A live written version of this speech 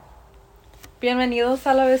Bienvenidos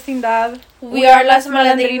a la vecindad. We are las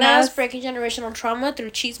malandrinas, breaking generational trauma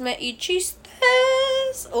through chisme y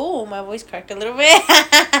chistes. Oh, my voice cracked a little bit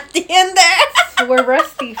at the end there. So we're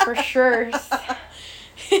rusty for sure.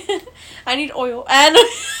 I need oil and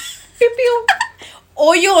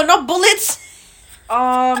oil, not bullets.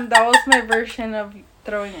 That was my version of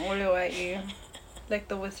throwing oil at you, like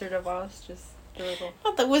the Wizard of Oz. Just a little.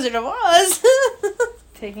 Not the Wizard of Oz.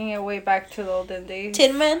 Taking it way back to the olden days.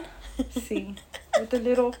 Tin Man. See, with the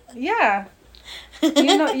little yeah. You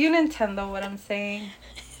Nintendo what I'm saying.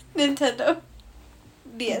 Nintendo.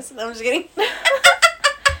 DS. No, I'm just kidding.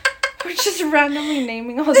 We're just randomly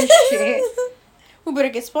naming all this shit. We better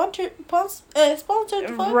get sponsored.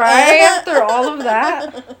 Right after all of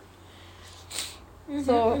that.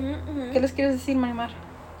 So, ¿qué les quieres decir, Marimar?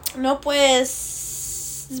 No, pues...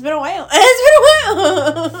 It's been a while.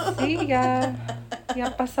 Sí, ya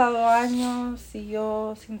han pasado años y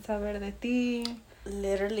yo sin saber de ti.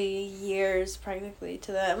 Literally years, practically,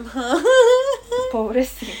 to them.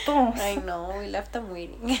 Pobrecitos. I know, we left them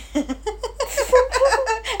waiting. And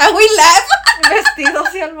we left.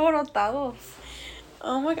 Vestidos y alborotados.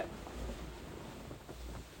 Oh my god.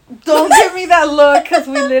 Don't give me that look, because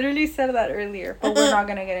we literally said that earlier, but we're not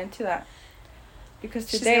going to get into that. Because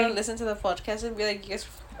today... She's going to listen to the podcast and be like, you guys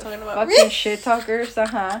were talking about fucking shit talkers,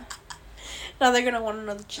 Now they're going to want to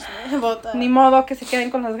know the chisme about that. Ni modo que se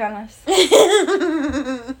queden con las ganas.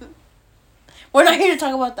 We're not here to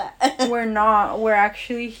talk about that. We're not. We're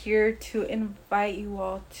actually here to invite you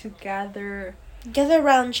all to gather. Gather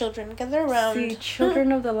around, children. Gather around. See,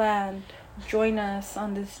 children of the land. Join us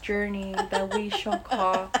on this journey that we shall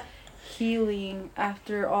call healing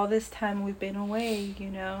after all this time we've been away,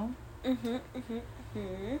 you know?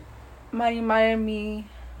 Marimar and me,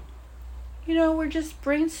 you know, we're just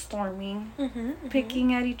brainstorming,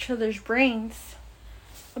 picking at each other's brains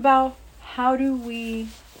about how do we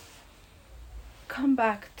come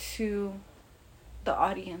back to the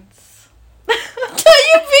audience. Are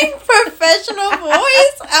you being professional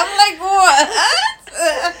voice? I'm like, what?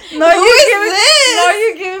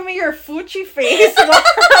 You're giving me your Fuchi face while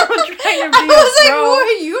I'm trying to be like, who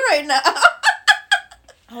are you right now?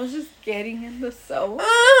 I was just getting in the zone.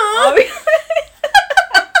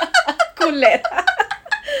 Culeta.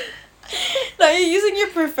 Now you're using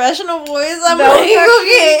your professional voice.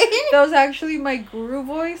 That was actually my guru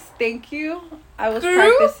voice. Thank you. I was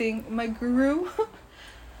practicing my guru.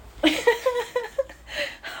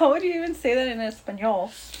 How would you even say that in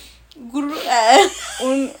Espanol? Guru.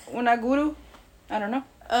 Una guru. I don't know.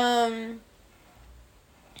 How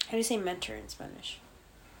do you say mentor in Spanish?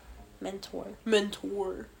 Mentor.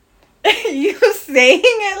 You saying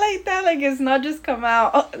it like that, like it's not just come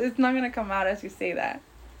out. It's not gonna come out as you say that.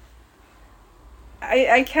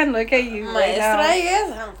 I can't look at you right now. I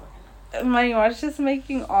guess. Marimar's just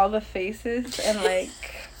making all the faces and like.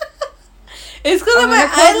 It's because of my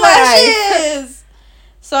eyelashes.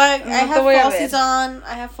 So I have falsies on.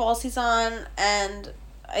 I have falsies on, and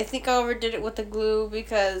I think I overdid it with the glue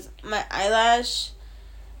because my eyelash,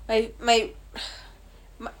 my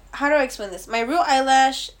how do I explain this? My real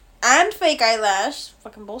eyelash and fake eyelash,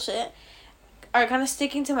 fucking bullshit, are kind of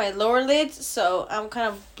sticking to my lower lids. So I'm kind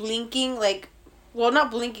of blinking, like, well,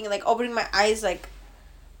 not blinking, like opening my eyes, like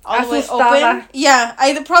all the way open. Yeah,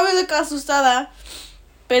 I probably look asustada.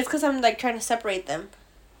 But it's because I'm, like, trying to separate them.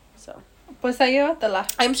 So. Pues ahí llévatela.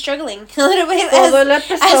 I'm struggling a little bit as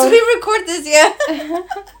we record this, yeah.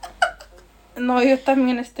 No, yo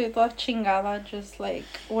también estoy toda chingada, just, like,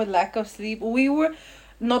 with lack of sleep.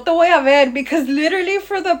 No te voy a ver, because literally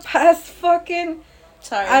for the past fucking...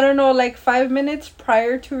 Sorry. I don't know, like, 5 minutes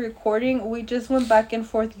prior to recording, we just went back and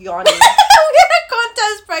forth yawning.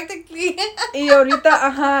 Contest practically. y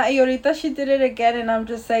ahorita she did it again and I'm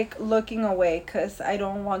just like looking away because I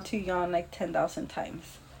don't want to yawn like 10,000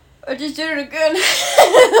 times. I just did it again.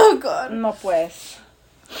 Oh god. No pues.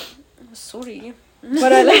 Sorry.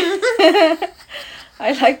 But I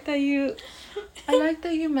like that you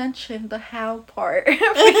mentioned the how part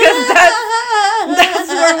because that's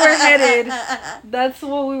where we're headed. That's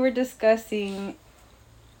what we were discussing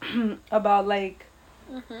about like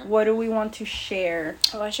what do we want to share?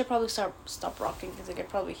 Oh, I should probably stop rocking because they could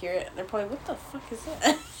probably hear it. They're probably, what the fuck is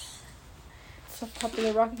that? It's a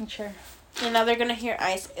popular rocking chair. And now they're gonna hear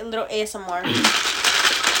a little ASMR.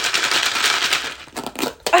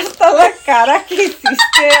 Hasta la cara que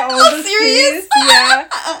hiciste. All the serious? Yeah.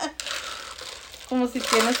 Como si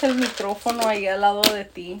tienes el micrófono ahí al lado de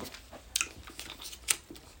ti.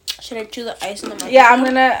 Should I chew the ice in the microphone? Yeah, I'm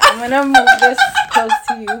gonna move this close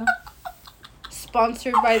to you.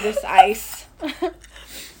 Sponsored by this ice.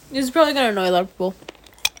 This is probably gonna annoy a lot of people.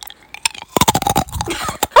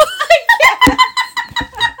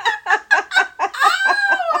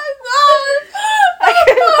 I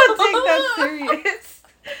cannot take that serious.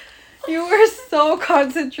 You were so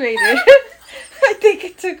concentrated. I think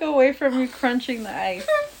it took away from you crunching the ice.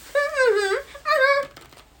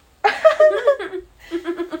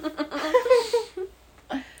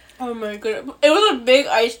 Oh my goodness. It was a big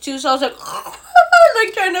ice too, so I was like,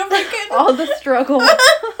 like trying to freaking. All the struggle.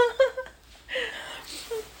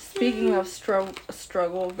 Speaking of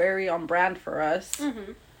struggle, very on brand for us.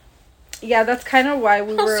 Mm-hmm. Yeah, that's kind of why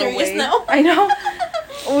we were away. Now? I know.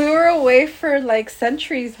 We were away for like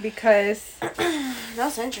centuries because.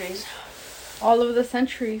 Not centuries. All of the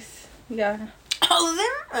centuries. Yeah. All of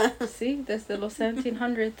them? Sí, desde los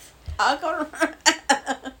 1700s. Ah,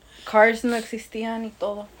 Cars no existían y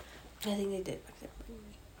todo. I think they did.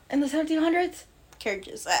 In the 1700s?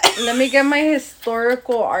 Carriages. Let me get my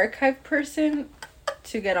historical archive person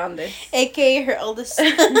to get on this. AKA her eldest.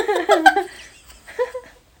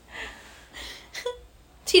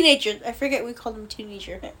 Teenager. I forget we called them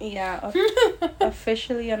teenager. Yeah.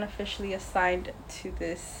 Officially, unofficially assigned to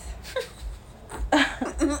this.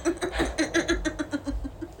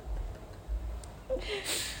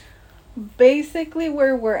 Basically,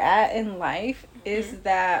 where we're at in life is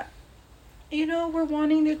that, you know, we're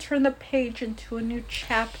wanting to turn the page into a new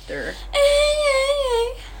chapter.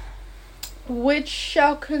 Which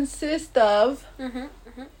shall consist of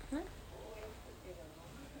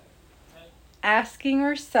asking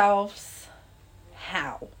ourselves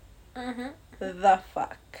how the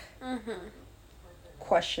fuck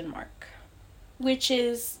question mark, which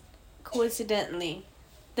is coincidentally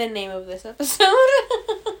the name of this episode.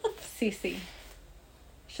 CC.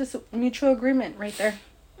 It's just mutual agreement right there.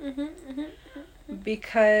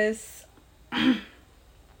 Because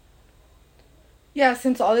yeah,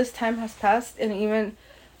 since all this time has passed, and even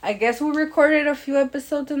I guess we recorded a few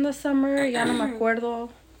episodes in the summer. Ya no me acuerdo.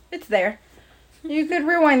 It's there. You could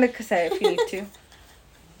rewind the cassette if you need to.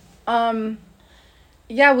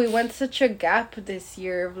 Yeah, we went such a gap this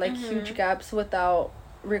year, like huge gaps without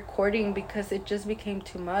recording because it just became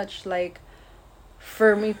too much. Like,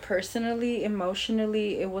 for me personally,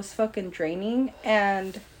 emotionally, it was fucking draining.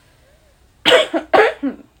 And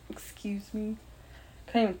excuse me,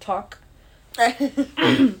 can't even talk.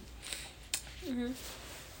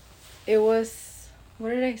 It was, what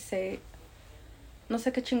did I say? No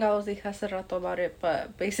sé qué chingados dije hace rato about it,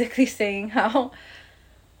 but basically saying how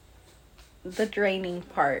the draining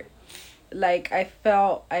part, like, I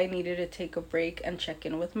felt I needed to take a break and check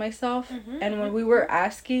in with myself. And when we were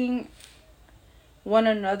asking one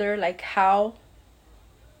another, like, how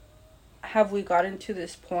have we gotten to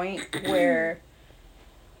this point where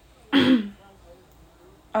I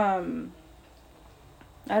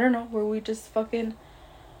don't know, where we just fucking,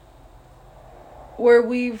 where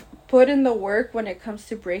we've put in the work when it comes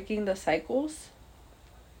to breaking the cycles,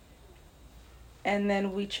 and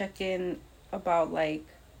then we check in about, like,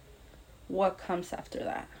 what comes after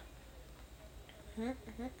that.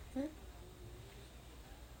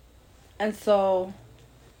 And so,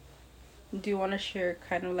 do you want to share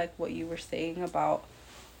kind of like what you were saying about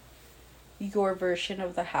your version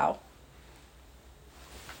of the how?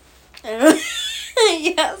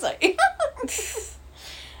 Yeah, sorry.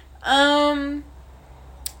 How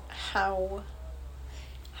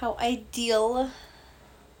I deal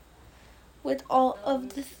with all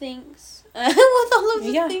of the things. With all of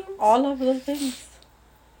the things. All of the things.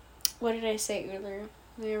 What did I say earlier?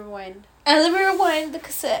 Let me rewind. Let me rewind the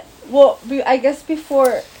cassette. Well, I guess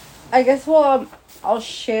I'll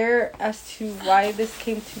share as to why this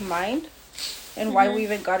came to mind and why we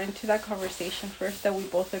even got into that conversation first, that we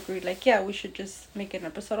both agreed, like, yeah, we should just make an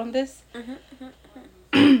episode on this.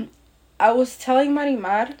 I was telling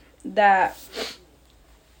Marimar that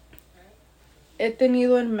he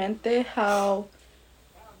tenido en mente how...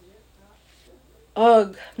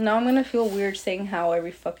 Ugh, now I'm gonna feel weird saying how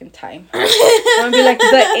every fucking time. I'm gonna be like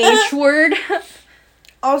the H word.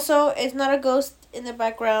 Also, it's not a ghost in the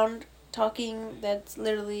background talking. That's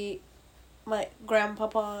literally my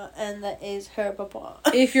grandpapa, and that is her papa.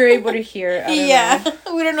 If you're able to hear, I don't know.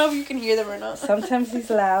 We don't know if you can hear them or not. Sometimes he's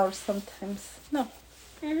loud, sometimes no.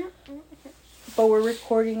 But we're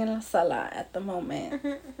recording in la sala at the moment.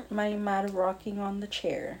 Marimar rocking on the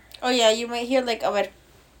chair. Oh yeah, you might hear like a ver.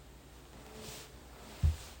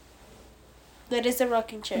 That is a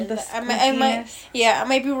rocking chair. I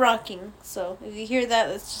might be rocking. So if you hear that,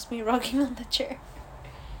 it's just me rocking on the chair.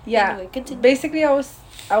 Yeah. Anyway, continue. Basically,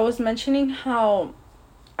 I was mentioning how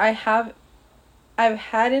I've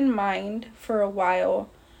had in mind for a while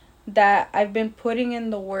that I've been putting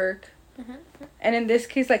in the work Mm-hmm. And in this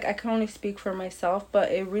case, like, I can only speak for myself,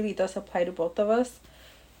 but it really does apply to both of us.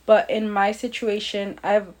 But in my situation,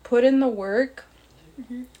 I've put in the work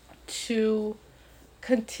Mm-hmm. to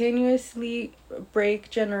continuously break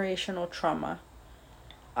generational trauma.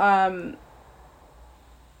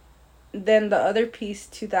 Then the other piece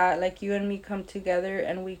to that, like, you and me come together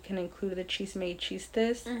and we can include the chisme y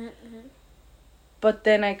chistes. Mm-hmm. Mm-hmm. But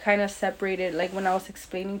then I kind of separated, like, when I was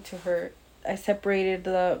explaining to her, I separated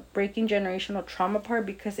the breaking generational trauma part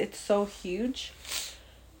because it's so huge.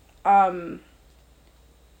 And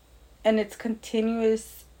it's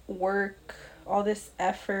continuous work, all this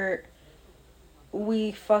effort.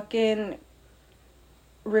 We fucking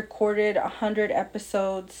recorded 100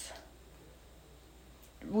 episodes.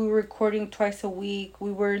 We were recording twice a week.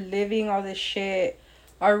 We were living all this shit.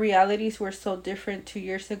 Our realities were so different 2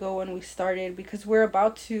 years ago when we started, because we're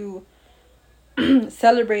about to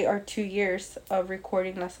celebrate our 2 years of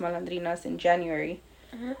recording Las Malandrinas in January.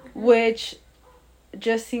 Mm-hmm. Which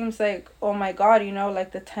just seems like, oh my god,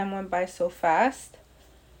 like, the time went by so fast.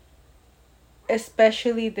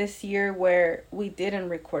 Especially this year where we didn't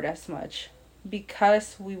record as much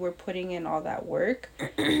because we were putting in all that work.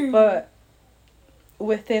 But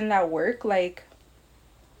within that work, like,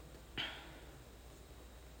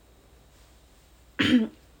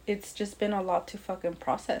 it's just been a lot to fucking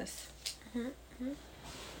process. Mm-hmm.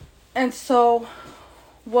 And so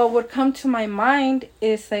what would come to my mind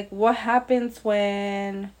is, like, what happens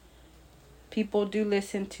when people do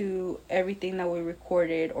listen to everything that we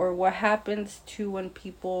recorded, or what happens to when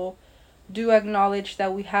people do acknowledge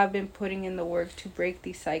that we have been putting in the work to break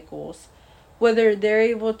these cycles, whether they're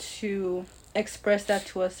able to express that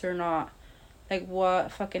to us or not. Like,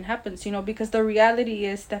 what fucking happens, because the reality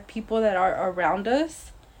is that people that are around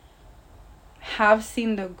us have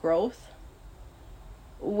seen the growth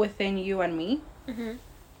within you and me.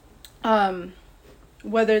 Mm-hmm.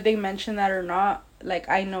 Whether they mention that or not, like,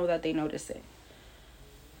 I know that they notice it.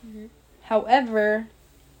 Mm-hmm. However,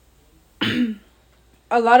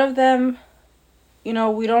 a lot of them, we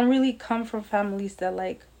don't really come from families that,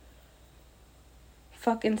 like,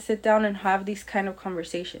 fucking sit down and have these kind of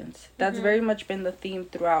conversations. That's Mm-hmm. very much been the theme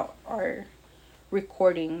throughout our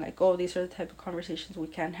recording. Like, oh, these are the type of conversations we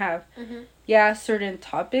can have. Mm-hmm. Yeah, certain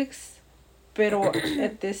topics, but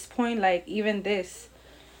at this point, like, even this,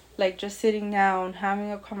 like, just sitting down,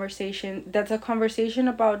 having a conversation, that's a conversation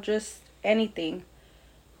about just anything.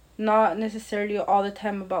 Not necessarily all the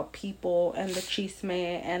time about people and the chisme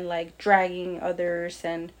and, like, dragging others,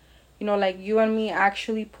 and, like, you and me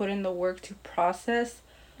actually put in the work to process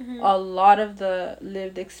Mm-hmm. a lot of the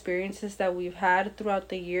lived experiences that we've had throughout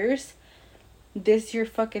the years. This year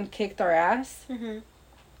fucking kicked our ass. Mm-hmm.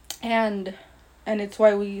 And it's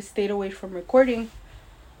why we stayed away from recording.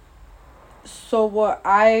 So what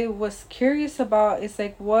I was curious about is,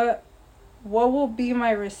 like, what will be my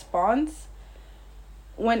response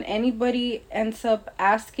when anybody ends up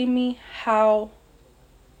asking me how,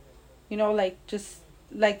 like, just,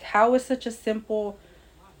 like, how is such a simple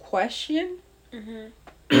question,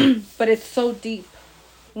 Mm-hmm. but it's so deep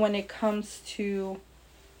when it comes to,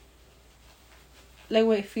 like,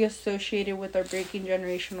 what if we associated with our breaking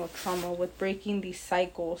generational trauma, with breaking these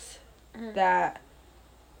cycles Mm-hmm. that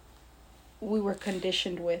we were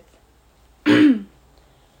conditioned with.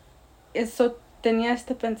 So tenía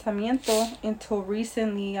este pensamiento until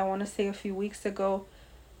recently, I want to say a few weeks ago,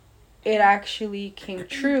 it actually came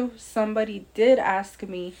true. Somebody did ask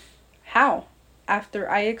me how, after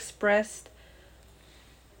I expressed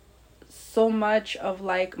so much of,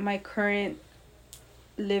 like, my current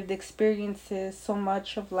lived experiences, so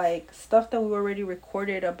much of, like, stuff that we already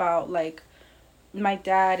recorded about, like, my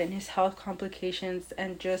dad and his health complications,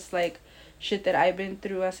 and just, like, shit that I've been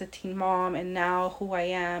through as a teen mom, and now who I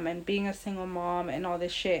am, and being a single mom, and all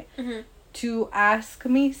this shit. Mm-hmm. To ask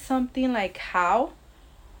me something like how,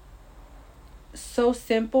 so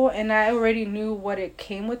simple, and I already knew what it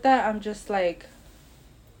came with that, I'm just like,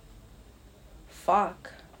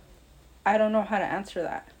 fuck, I don't know how to answer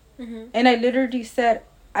that. Mm-hmm. And I literally said,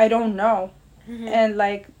 I don't know. Mm-hmm. And,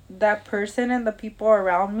 like, that person and the people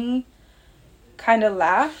around me kind of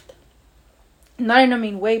laughed, not in a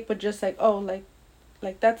mean way, but just like, oh,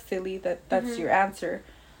 like that's silly, that's Mm-hmm. your answer.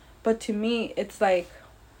 But to me, it's like,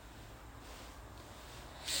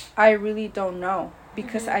 I really don't know,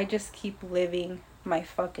 because Mm-hmm. I just keep living my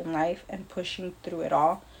fucking life and pushing through it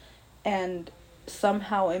all, and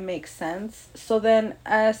somehow it makes sense. So then,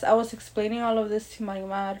 as I was explaining all of this to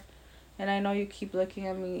Marimar, and I know you keep looking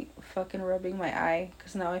at me fucking rubbing my eye,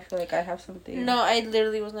 because now I feel like I have something. No, I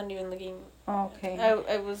literally was not even looking. Oh, okay.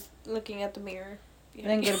 I was looking at the mirror.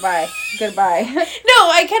 Then goodbye. Goodbye. No,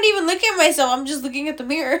 I can't even look at myself. I'm just looking at the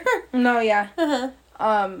mirror. No, yeah.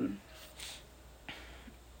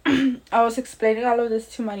 I was explaining all of this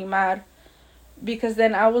to Marimar because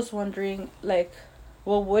then I was wondering, like,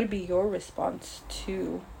 what would be your response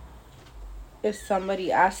to if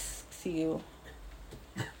somebody asks you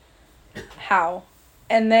how?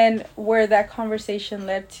 And then where that conversation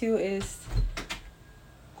led to is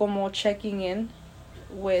como checking in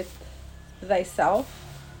with thyself.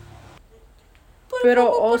 Pero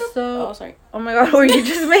also... Oh, sorry. Oh my god, were you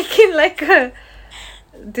just making like a...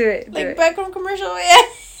 Do it, like background commercial, yeah.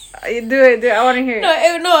 Do it. I want to hear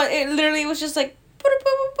it. No, it literally was just like...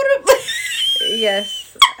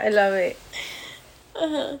 Yes, I love it.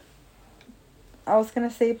 I was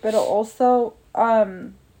gonna say, but also,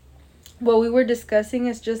 what we were discussing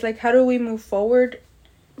is just like, how do we move forward,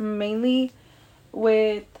 mainly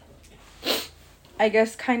with, I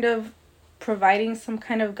guess, kind of providing some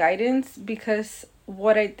kind of guidance, because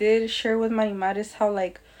what I did share with Marimar is how,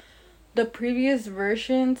 like, the previous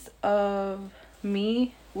versions of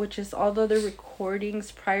me, which is all the other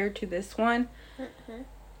recordings prior to this one,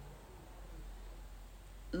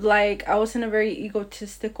 like, I was in a very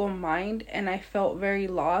egotistical mind and I felt very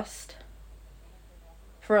lost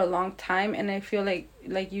for a long time, and I feel like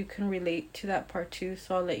you can relate to that part too,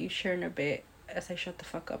 so I'll let you share in a bit as I shut the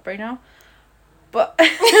fuck up right now. But oh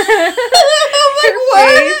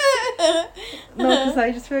my god. No, because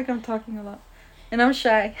I just feel like I'm talking a lot and I'm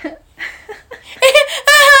shy. You're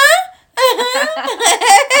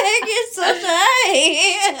so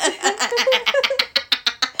shy.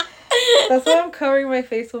 That's why I'm covering my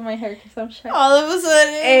face with my hair, because I'm shy. All of a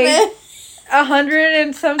sudden, 100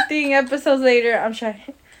 and something episodes later, I'm shy.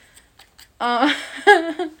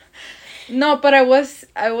 No, but I was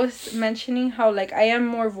mentioning how, like, I am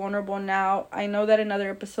more vulnerable now. I know that in other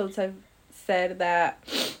episodes I've said that,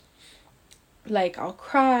 like, I'll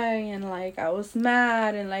cry and, like, I was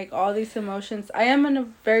mad and, like, all these emotions. I am a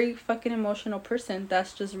very fucking emotional person.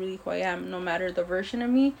 That's just really who I am, no matter the version of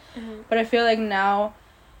me. But I feel like now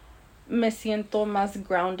me siento más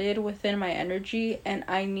grounded within my energy, and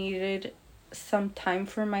I needed some time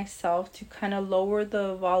for myself to kind of lower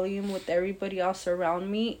the volume with everybody else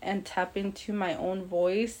around me and tap into my own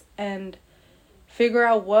voice and figure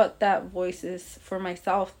out what that voice is for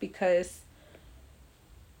myself, because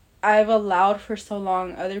I've allowed for so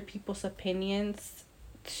long other people's opinions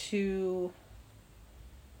to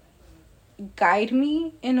guide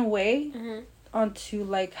me in a way onto,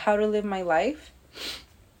 like, how to live my life.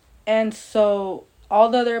 And so all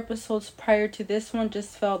the other episodes prior to this one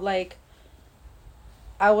just felt like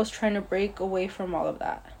I was trying to break away from all of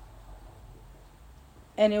that.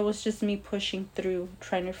 And it was just me pushing through,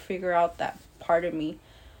 trying to figure out that part of me.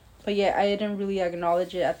 But yeah, I didn't really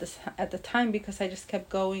acknowledge it at the time, because I just kept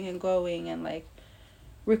going and going and, like,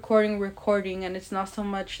 recording. And it's not so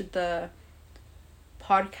much the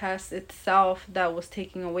podcast itself that was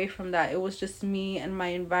taking away from that. It was just me and my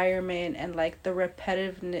environment and, like, the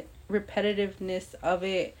repetitiveness of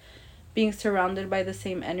it, being surrounded by the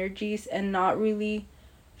same energies and not really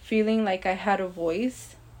feeling like I had a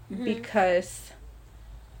voice, because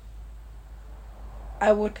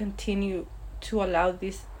I would continue to allow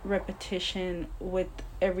this repetition with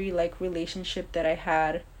every, like, relationship that I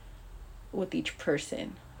had with each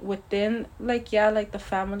person within, like, yeah, like, the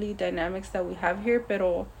family dynamics that we have here, but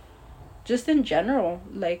just in general,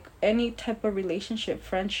 like, any type of relationship,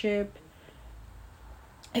 friendship,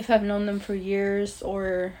 if I've known them for years,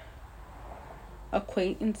 or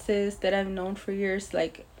acquaintances that I've known for years,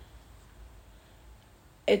 like,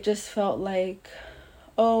 it just felt like,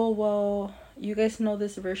 oh, well, you guys know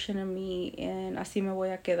this version of me and así me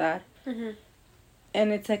voy a quedar.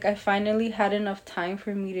 And it's like I finally had enough time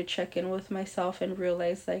for me to check in with myself and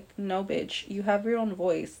realize, like, no, bitch, you have your own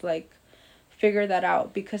voice. Like, figure that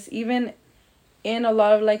out. Because even in a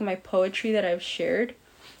lot of, like, my poetry that I've shared,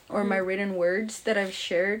 or my written words that I've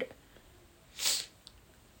shared,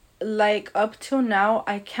 like, up till now,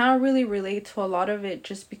 I can't really relate to a lot of it,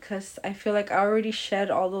 just because I feel like I already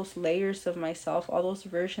shed all those layers of myself, all those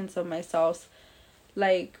versions of myself.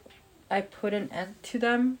 Like, I put an end to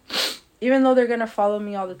them, even though they're gonna follow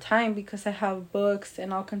me all the time, because I have books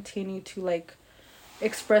and I'll continue to, like,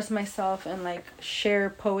 express myself and, like,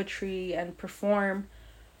 share poetry and perform.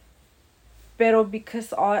 Pero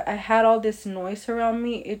because I had all this noise around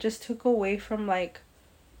me, it just took away from, like,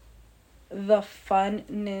 the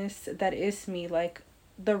funness that is me, like,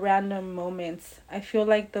 the random moments. I feel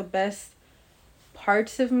like the best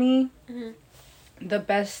parts of me, the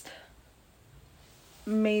best,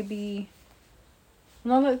 maybe,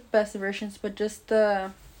 not the best versions, but just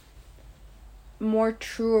the more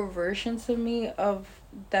truer versions of me of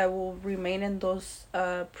that will remain in those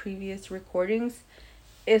previous recordings.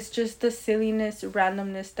 It's just the silliness,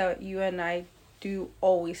 randomness that you and I do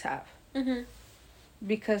always have. Mm-hmm.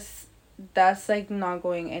 Because that's like not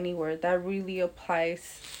going anywhere. That really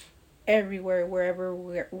applies everywhere, wherever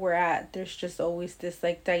we're at. There's just always this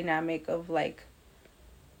like dynamic of like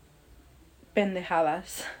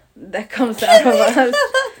pendejadas that comes out of us.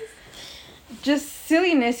 Just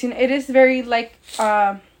silliness, it is very like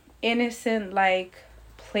innocent, like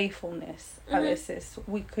playfulness. A veces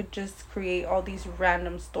we could just create all these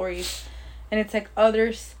random stories, and it's like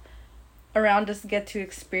others around us get to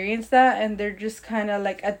experience that, and they're just kind of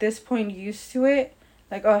like at this point used to it,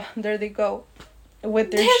 like, oh, there they go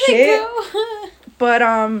with their shit. But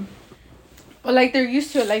like they're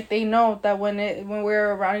used to it, like they know that when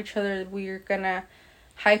we're around each other, we're gonna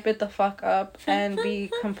hype it the fuck up and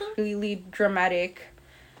be completely dramatic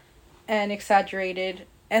and exaggerated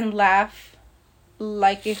and laugh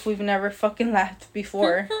like if we've never fucking laughed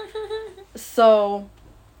before. So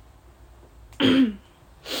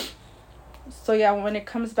so yeah, when it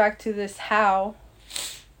comes back to this how,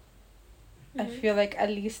 I feel like at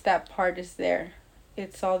least that part is there.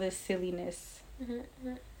 It's all this silliness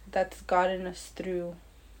that's gotten us through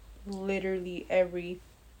literally every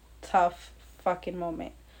tough fucking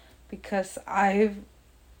moment. Because I've,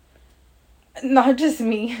 not just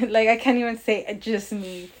me, like I can't even say just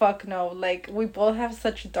me, fuck no, like we both have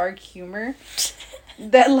such dark humor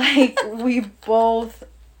that like we both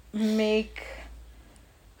make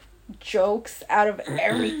jokes out of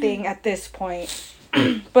everything at this point.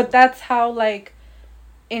 But that's how like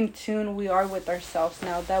in tune we are with ourselves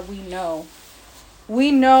now, that we know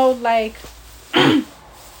like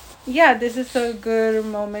yeah, this is a good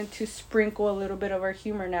moment to sprinkle a little bit of our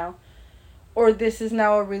humor now, or this is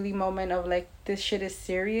now a really moment of like, this shit is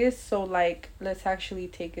serious, so like let's actually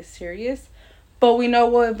take it serious. But we know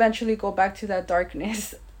we'll eventually go back to that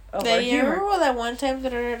darkness of our humor. Remember that one time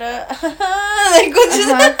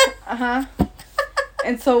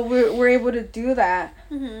And so we're able to do that.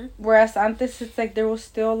 Whereas antes, it's like there was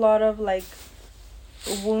still a lot of like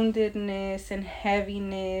woundedness and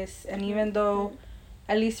heaviness, and even though,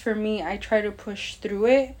 at least for me, I try to push through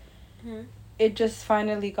it, it just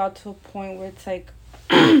finally got to a point where it's like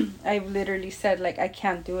I've literally said like I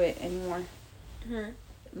can't do it anymore.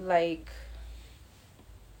 Like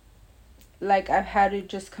I've had to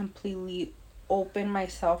just completely open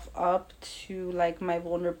myself up to like my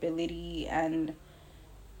vulnerability and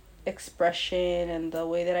expression and the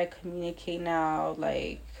way that I communicate now.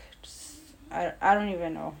 Like just, I don't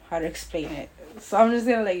even know how to explain it, so I'm just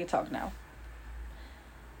gonna let you talk now.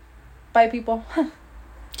 Bye, people.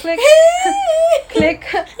 Click. Click.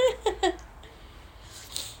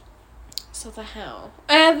 So the how.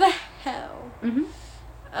 The how.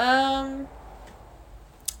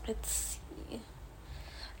 Let's see.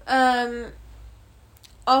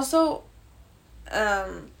 Also,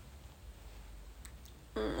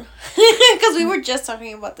 because we were just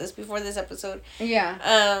talking about this before this episode. Yeah.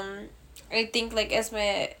 I think like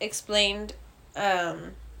Esme explained,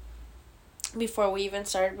 before we even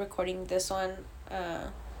started recording this one,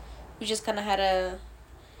 we just kind of had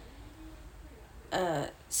to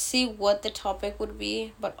see what the topic would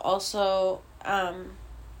be, but also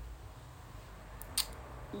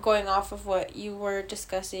going off of what you were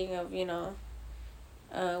discussing of,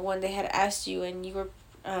 when they had asked you and you were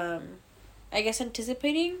I guess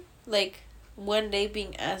anticipating like one day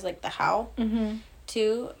being asked like the how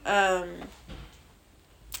too.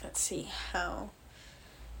 Let's see, how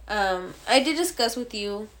I did discuss with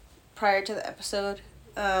you prior to the episode,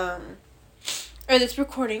 or this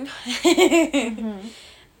recording,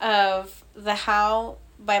 of the how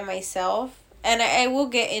by myself, and I will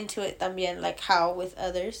get into it también, like how with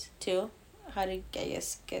others too, how to, I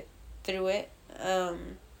guess, get through it,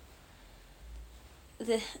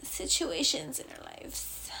 the situations in our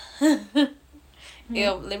lives.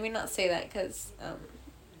 Let me not say that, because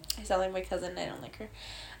I sound like my cousin. I don't like her.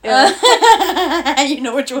 You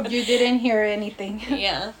know which one. You didn't hear anything.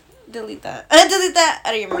 Yeah. Delete that. Delete that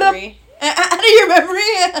out of your memory. Out of your memory.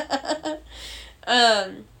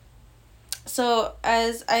 So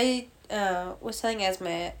as I was telling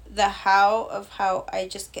Esme, the how of how I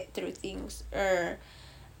just get through things, or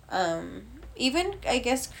even, I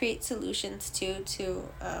guess, create solutions to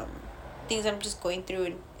things I'm just going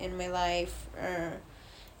through in my life, or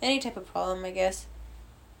any type of problem, I guess.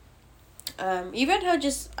 Even how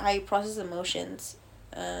just I process emotions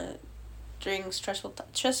during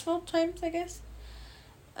stressful times, I guess.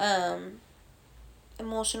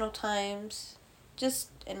 Emotional times, just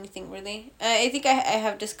anything really. I think I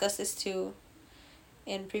have discussed this too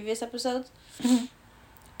in previous episodes.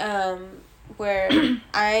 Where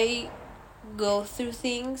I go through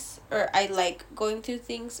things, or I like going through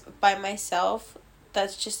things by myself.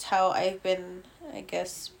 That's just how I've been, I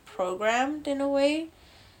guess, programmed in a way.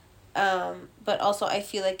 But also I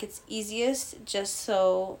feel like it's easiest just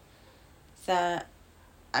so that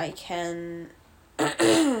I can, how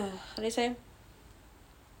do you say?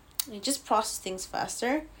 You just process things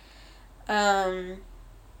faster.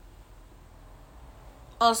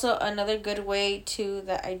 Also, another good way too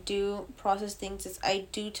that I do process things is I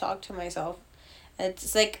do talk to myself.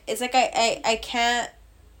 It's like I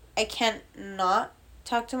can't not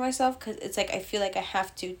talk to myself, because it's like I feel like I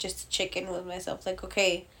have to, just to check in with myself. Like,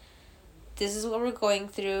 okay, this is what we're going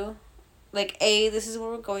through. Like, A, this is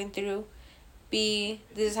what we're going through. B,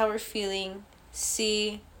 this is how we're feeling.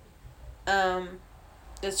 C,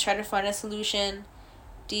 let's try to find a solution.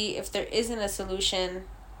 D, if there isn't a solution,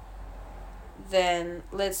 then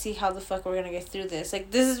let's see how the fuck we're gonna get through this.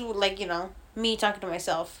 Like, this is, like, me talking to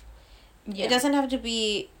myself. Yeah. It doesn't have to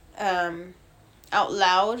be out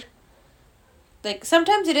loud. Like,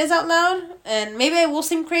 sometimes it is out loud, and maybe I will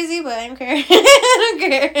seem crazy, but I don't care. I don't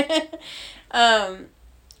care.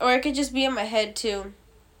 Or it could just be in my head too.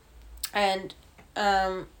 And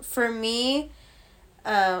for me,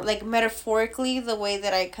 like, metaphorically, the way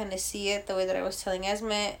that I kind of see it, the way that I was telling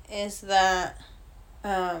Esme, is that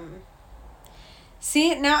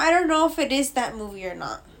see, now I don't know if it is that movie or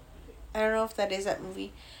not. I don't know if that is that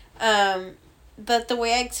movie. But the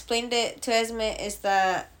way I explained it to Esme is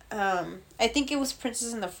that I think it was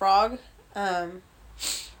Princess and the Frog.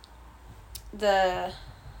 The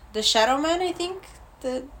Shadow Man, I think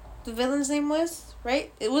the villain's name was,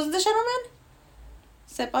 right? It was the Shadow Man?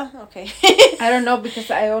 Sepa? Okay. I don't know,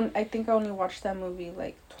 because I think I only watched that movie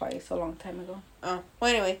like twice a long time ago. Oh,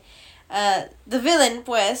 well, anyway. The villain,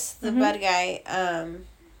 pues, the bad guy,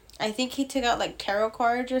 I think he took out like tarot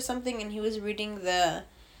cards or something, and he was reading I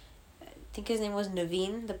think his name was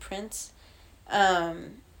Naveen, the prince.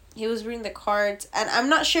 He was reading the cards, and I'm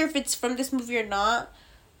not sure if it's from this movie or not,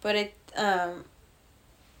 but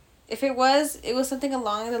if it was something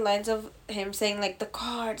along the lines of him saying, like, the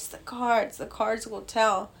cards will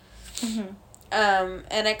tell. Mm-hmm.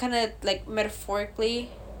 And I kind of, like, metaphorically,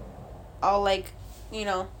 I'll, like,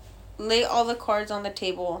 lay all the cards on the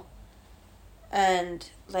table and,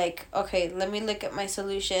 like, okay, let me look at my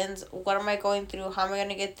solutions. What am I going through? How am I going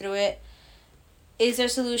to get through it? Is there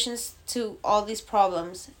solutions to all these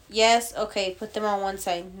problems? Yes, okay, put them on one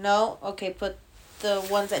side. No, okay, put the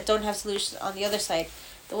ones that don't have solutions on the other side.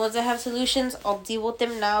 The ones that have solutions, I'll deal with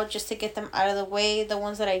them now just to get them out of the way. The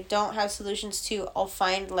ones that I don't have solutions to, I'll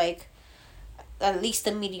find, like, at least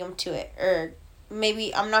a medium to it. Or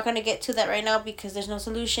maybe I'm not going to get to that right now because there's no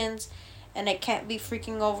solutions, and I can't be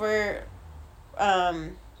freaking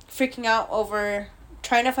out over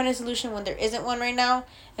trying to find a solution when there isn't one right now,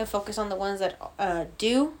 and focus on the ones that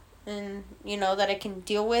do, and, that I can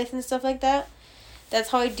deal with and stuff like that. That's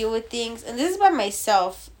how I deal with things. And this is by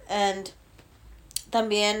myself. And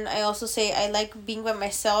también, I also say I like being by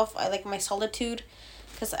myself. I like my solitude,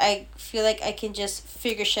 because I feel like I can just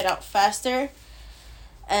figure shit out faster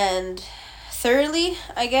and thoroughly,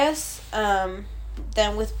 I guess,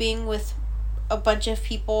 than with being with a bunch of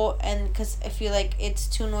people, and because I feel like it's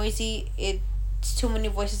too noisy, it's too many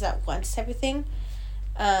voices at once type of thing.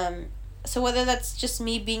 So whether that's just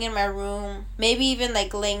me being in my room, maybe even,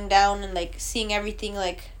 like, laying down and, like, seeing everything,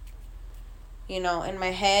 like, in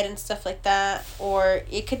my head and stuff like that, or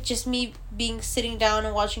it could just me sitting down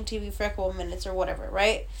and watching TV for a couple of minutes or whatever,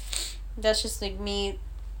 right? That's just, like, me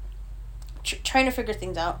trying to figure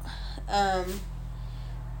things out.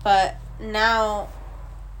 But now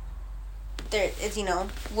there is,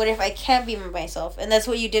 what if I can't be by myself? And that's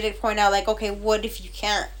what you did point out, like, okay, what if you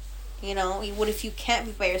can't? What if you can't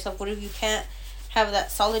be by yourself? What if you can't have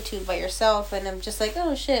that solitude by yourself? And I'm just like,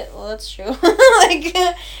 oh shit, well, that's true. Like,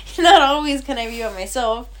 not always can I be by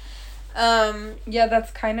myself. Yeah,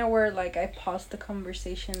 that's kind of where, like, I paused the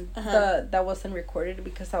conversation that wasn't recorded,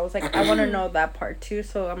 because I was like, I want to know that part too.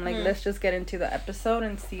 So I'm like, let's just get into the episode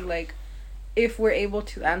and see, like, if we're able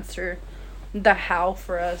to answer the how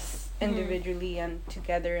for us individually and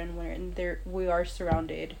together, and when we are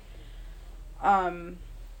surrounded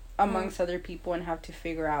amongst other people and have to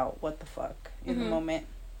figure out what the fuck in the moment.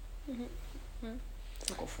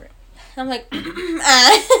 So go for it. I'm like,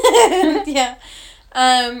 yeah.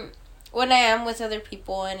 When I am with other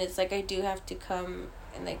people, and it's like I do have to come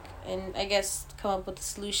and I guess come up with a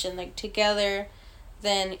solution, like, together,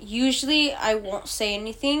 then usually I won't say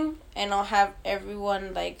anything, and I'll have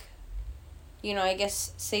everyone, like, I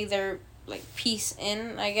guess say their, like, piece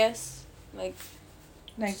in, I guess, like,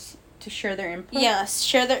 Like, to share their input? Yeah,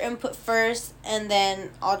 share their input first, and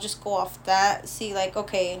then I'll just go off that. See, like,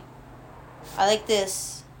 okay, I like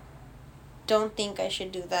this. Don't think I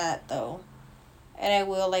should do that, though. And I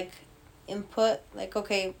will, like, input, like,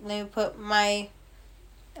 okay, let me put my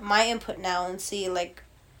input now and see, like,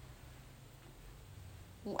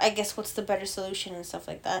 I guess what's the better solution and stuff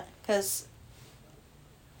like that. Because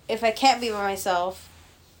if I can't be by myself,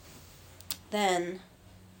 then,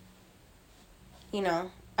 you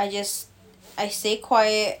know, I stay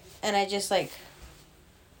quiet and I just, like,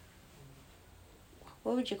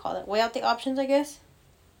 what would you call it? Weigh out the options, I guess.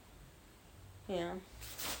 Yeah.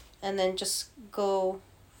 And then just go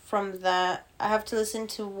from that. I have to listen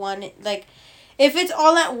to one, like, if it's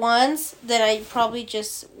all at once, then I probably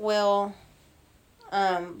just will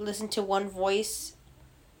listen to one voice.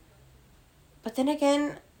 But then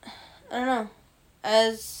again, I don't know.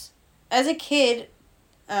 As a kid,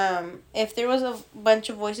 if there was a bunch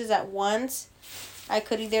of voices at once, I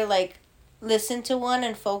could either, like, listen to one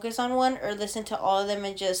and focus on one, or listen to all of them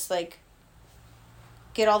and just, like,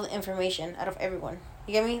 get all the information out of everyone.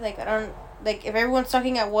 You get me? Like, I don't, like, if everyone's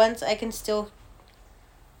talking at once, I can still,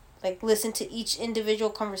 like, listen to each individual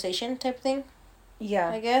conversation type thing. Yeah.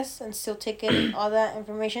 I guess, and still take in all that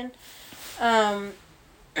information.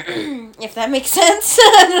 If that makes sense.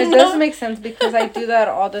 It does make sense, because I do that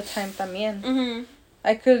all the time también. Mm-hmm.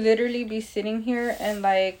 I could literally be sitting here and,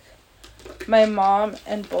 like, my mom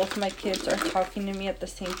and both my kids are talking to me at the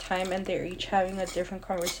same time, and they're each having a different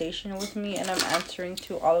conversation with me, and I'm answering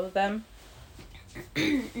to all of them.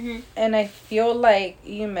 Mm-hmm. And I feel like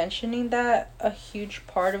you mentioning that, a huge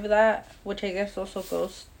part of that, which I guess also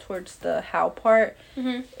goes towards the how part,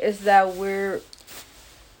 Mm-hmm. is that we're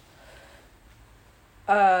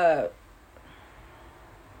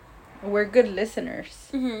good listeners.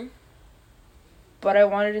 Mm-hmm. But I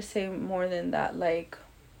wanted to say more than that, like,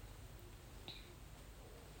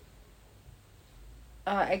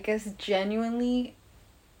 I guess genuinely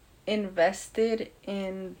invested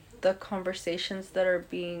in the conversations that are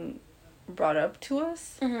being brought up to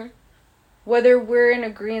us. Mm-hmm. Whether we're in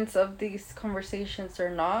agreement of these conversations or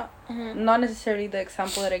not. Mm-hmm. Not necessarily the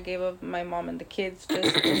example that I gave of my mom and the kids,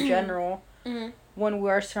 just in general. Mm-hmm. When we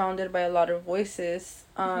are surrounded by a lot of voices,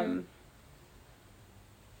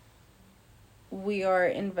 we are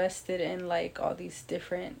invested in, like, all these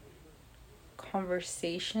different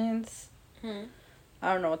conversations. Mm-hmm.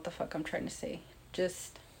 I don't know what the fuck I'm trying to say.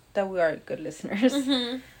 Just that we are good listeners.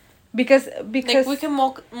 Mm-hmm. Because like, we can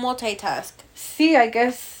multitask. See, I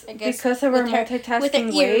guess because of our multitasking with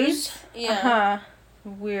the ways, yeah,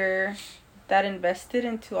 we're that invested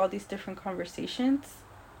into all these different conversations.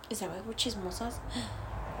 Is that why we're chismosas?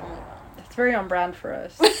 Oh my god. That's very on brand for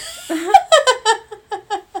us.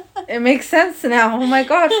 It makes sense now. Oh my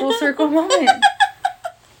god, full circle moment.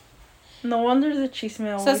 No wonder the chisme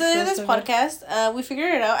always so this so podcast, we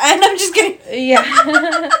figured it out. And I'm just kidding.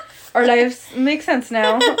 Yeah. Our lives make sense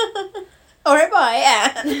now. Alright,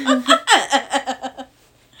 bye.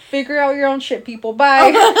 Figure out your own shit, people.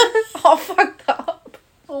 Bye. All fucked up.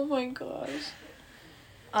 Oh my gosh.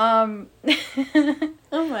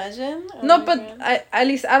 Imagine. Oh no, but at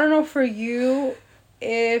least I don't know for you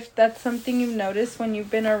if that's something you've noticed when you've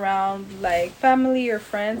been around, like, family or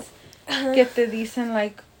friends. Get the decent,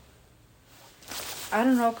 like, I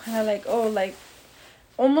don't know, kind of like, oh, like,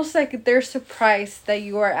 almost like they're surprised that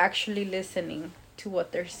you are actually listening to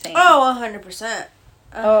what they're saying. Oh, 100%.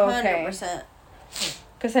 100%.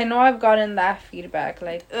 Because I know I've gotten that feedback,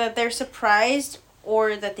 like, that they're surprised,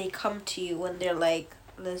 or that they come to you when they're like,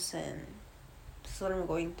 listen, this is what I'm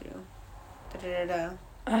going through. Da-da-da-da.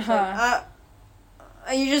 Uh-huh.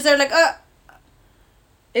 And you're just there like,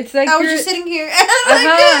 it's like I was just sitting here.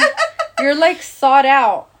 You're, like, sought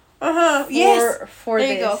out. Yes. For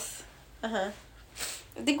there this. You go.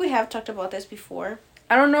 I think we have talked about this before.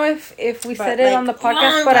 I don't know if we said it, like, on the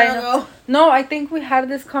podcast, but I know. No, I think we had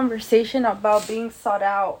this conversation about being sought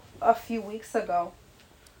out a few weeks ago.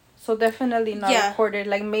 So definitely not recorded.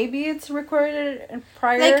 Like, maybe it's recorded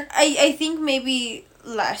prior. Like, I think maybe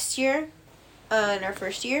last year, in our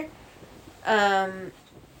first year.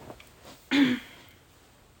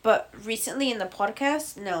 But recently in the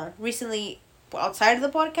podcast, no. Recently outside of the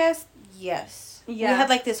podcast, yes. Yeah. We had,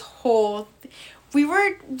 like, this whole... We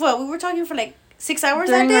were talking for, like, 6 hours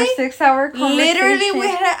during that day? Our 6-hour conversation. Literally, we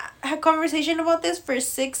had a conversation about this for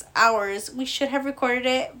 6 hours. We should have recorded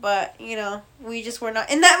it, but, you know, we just were not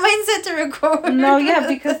in that mindset to record. No, yeah,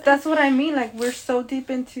 because that's what I mean. Like, we're so deep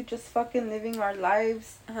into just fucking living our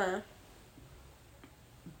lives.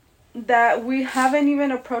 That we haven't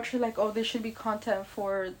even approached it like, oh, there should be content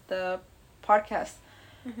for the podcast.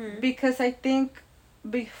 Because I think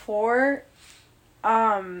before,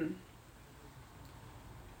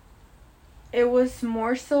 it was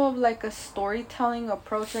more so of like a storytelling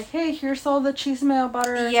approach. Like, hey, here's all the chisme about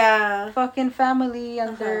our fucking family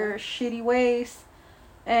and their shitty ways.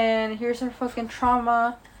 And here's our fucking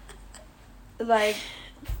trauma. Like,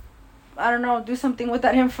 I don't know, do something with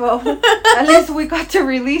that info. At least we got to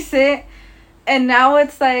release it. And now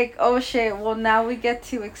it's like, oh shit, well now we get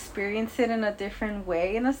to experience it in a different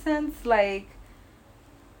way, in a sense. Like,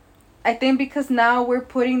 I think because now we're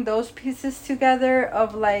putting those pieces together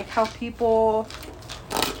of like how people...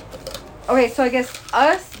 Okay, so I guess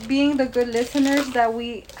us being the good listeners that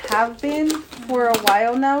we have been for a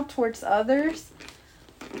while now towards others.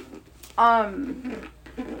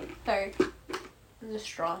 Sorry. The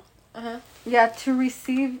straw. Yeah, to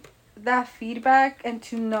receive that feedback and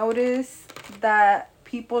to notice that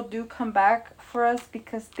people do come back for us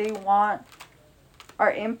because they want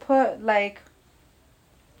our input, like...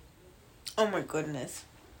 Oh my goodness.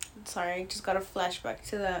 Sorry, I just got a flashback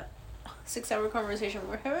to that 6-hour conversation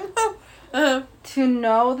we're having. To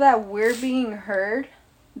know that we're being heard,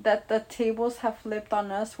 that the tables have flipped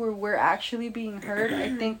on us where we're actually being heard,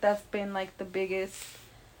 I think that's been like the biggest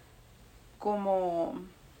como...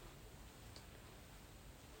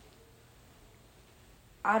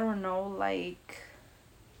 I don't know, like...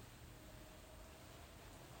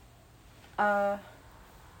 I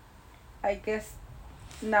guess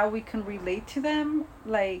now we can relate to them.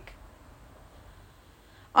 Like,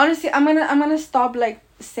 honestly, I'm gonna stop like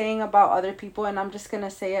saying about other people, and I'm just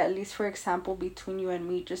gonna say, at least for example, between you and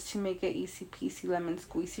me, just to make it easy peasy lemon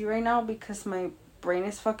squeezy right now, because my brain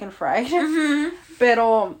is fucking fried.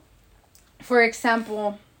 Pero, for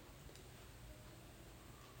example,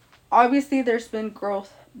 obviously there's been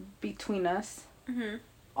growth between us.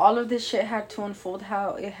 All of this shit had to unfold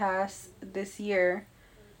how it has this year.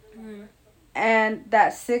 And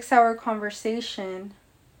that 6-hour conversation,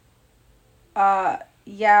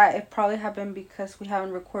 yeah, it probably happened because we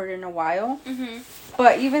haven't recorded in a while.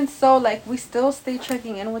 But even so, like, we still stay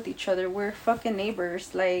checking in with each other. We're fucking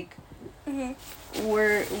neighbors. Like,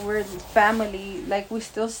 we're family. Like, we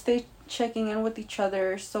still stay checking in with each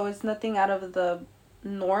other. So it's nothing out of the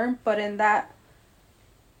norm. But in that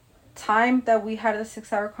time that we had a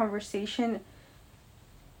 6-hour conversation,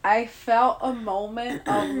 I felt a moment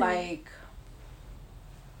of like,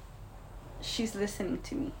 she's listening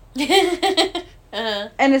to me.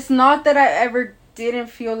 And it's not that I ever didn't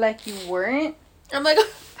feel like you weren't. I'm like,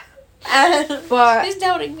 but she's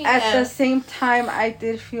doubting me. At the same time, I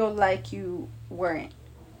did feel like you weren't.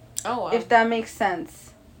 Oh, wow. If that makes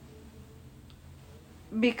sense.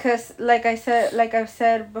 Because like I've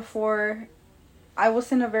said before, I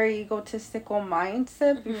was in a very egotistical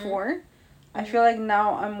mindset before. I feel like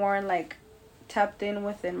now I'm more like tapped in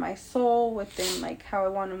within my soul, within like how I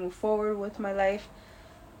want to move forward with my life.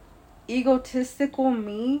 Egotistical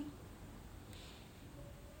me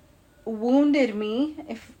wounded me,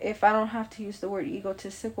 if I don't have to use the word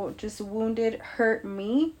egotistical, just wounded, hurt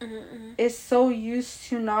me, is so used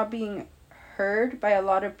to not being heard by a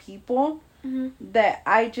lot of people that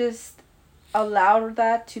I just allowed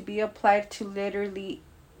that to be applied to literally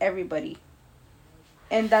everybody.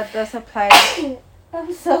 And that does apply.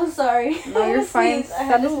 I'm so sorry. No, you're fine. I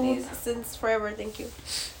had to sneeze since forever. Thank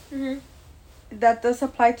you. That does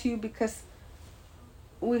apply to you because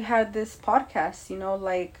we had this podcast, you know,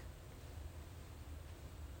 like,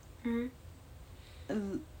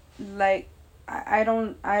 like, I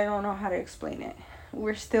don't know how to explain it.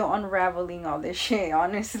 We're still unraveling all this shit,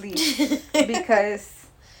 honestly, because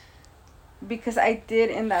I did,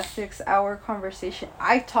 in that 6-hour conversation,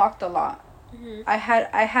 I talked a lot. I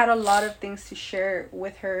had a lot of things to share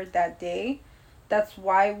with her that day. That's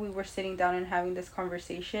why we were sitting down and having this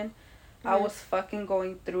conversation. I was fucking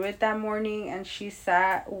going through it that morning, and she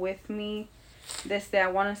sat with me this day. I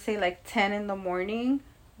want to say like 10 in the morning,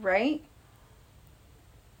 right?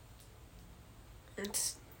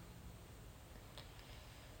 It's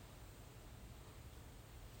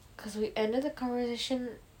because we ended the conversation.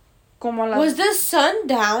 Was the sun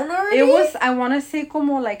down already? It was, I want to say,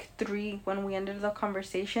 como like 3 when we ended the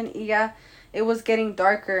conversation. Yeah, it was getting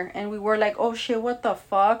darker. And we were like, oh shit, what the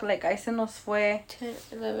fuck? Like, ahí se nos fue. 10,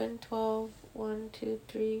 11, 12, 1, 2,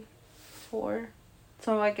 3, 4.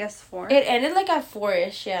 So I guess 4. It ended like at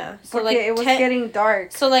 4-ish, yeah. So Porque like it was getting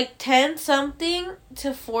dark. So like 10 something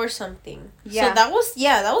to 4 something. Yeah. So that was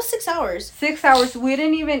 6 hours. 6 hours. We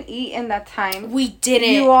didn't even eat in that time. We didn't.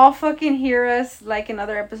 You all fucking hear us like in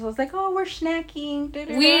other episodes, like, oh, we're snacking.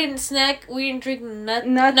 Da-da-da. We didn't snack. We didn't drink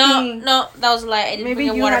nothing. Nothing. No, that was a lie. I didn't Maybe bring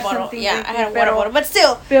a you water had bottle. something. Yeah, I had a water bottle, but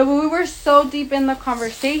still. But we were so deep in the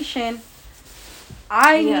conversation.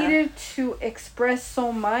 I needed to express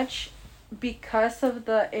so much because of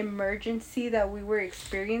the emergency that we were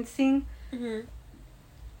experiencing. Mm-hmm.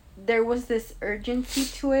 There was this urgency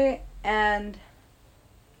to it, and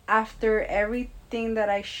after everything that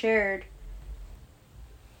I shared,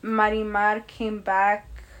 Marimar came back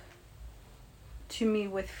to me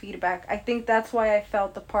with feedback. I think that's why I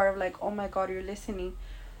felt the part of like, oh my god, you're listening,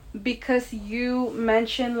 because you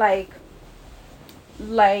mentioned like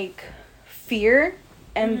fear,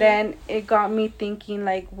 and then it got me thinking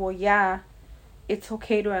like, well, yeah, it's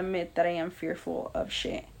okay to admit that I am fearful of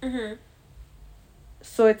shit.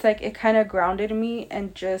 So it's like it kind of grounded me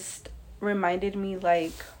and just reminded me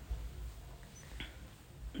like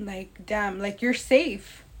damn, like you're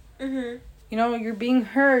safe. You know, you're being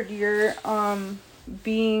heard, you're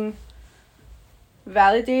being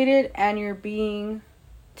validated, and you're being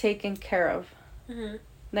taken care of.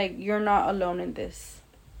 Like you're not alone in this.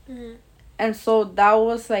 And so that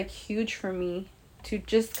was like huge for me to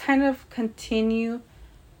just kind of continue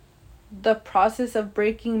the process of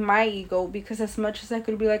breaking my ego, because as much as I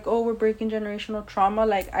could be like, oh, we're breaking generational trauma,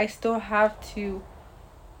 like I still have to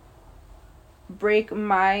break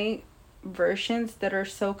my versions that are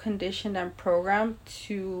so conditioned and programmed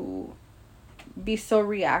to be so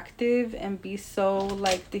reactive and be so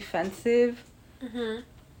like defensive. The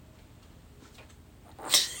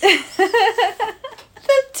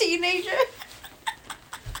teenager.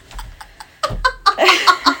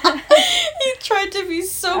 He tried to be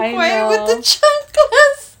so quiet with the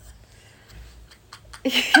chanclas.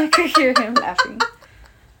 I could hear him laughing.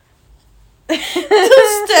 The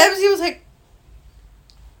steps, he was like.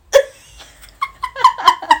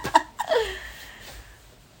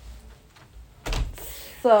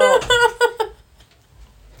 So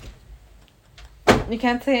you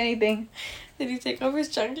can't say anything. Did he take off his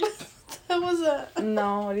chanclas? That was a.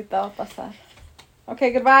 No, ahorita va a pasar.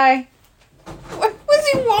 Okay, goodbye. Why was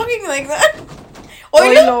he walking like that?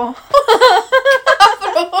 Oilo.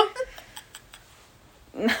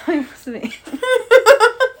 No, it was me.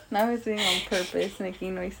 Now he's doing on purpose,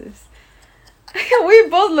 making noises. We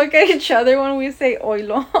both look at each other when we say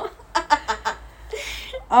oilo.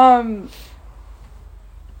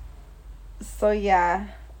 So yeah.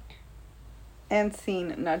 And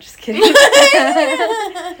scene. No, just kidding.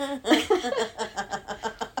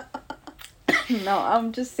 No,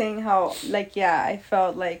 I'm just saying how, like, yeah, I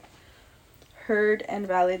felt like heard and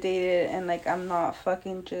validated, and like I'm not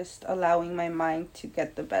fucking just allowing my mind to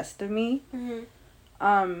get the best of me.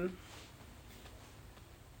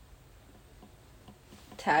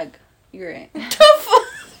 Tag, you're it. The fuck?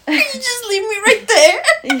 You just leave me right there.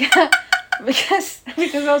 Yeah, because I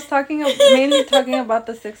was mainly talking about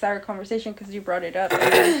the 6-hour conversation because you brought it up.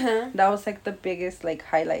 And that was like the biggest like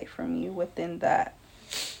highlight for me within that.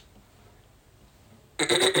 So,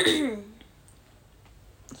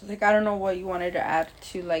 like, I don't know what you wanted to add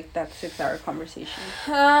to like that 6-hour conversation.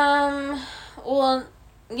 Well,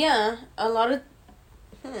 yeah, a lot of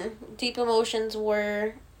deep emotions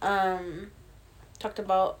were talked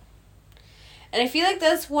about, and I feel like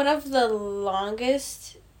that's one of the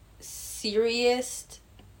longest serious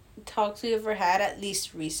talks we ever had, at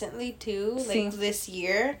least recently too, like this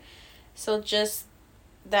year. So just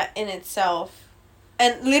that in itself,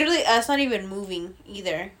 and literally us not even moving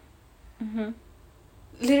either.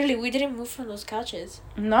 Literally, we didn't move from those couches.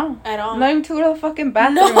 No. At all. Not even to go to the fucking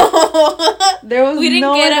bathroom. No. There was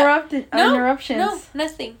interruptions. No,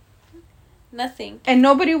 nothing. And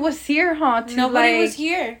nobody was here, huh? Nobody was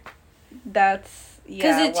here. That's, yeah,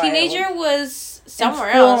 because the teenager was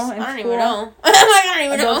somewhere else. I don't even know. I don't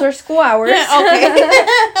even know. Those are school hours.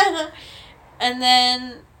 Okay. And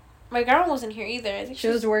then my grandma wasn't here either. I think she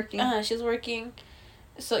was working. She was working.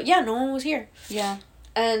 So yeah, no one was here. Yeah.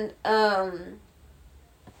 And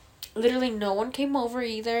literally no one came over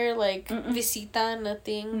either. Like visita,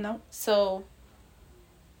 nothing. No. So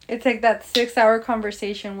it's like that 6-hour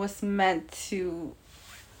conversation was meant to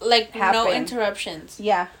like happen. No interruptions.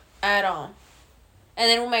 Yeah. At all. And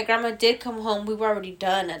then when my grandma did come home, we were already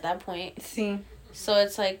done at that point. See. So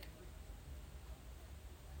it's like,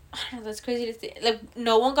 I don't know, that's crazy to think. Like,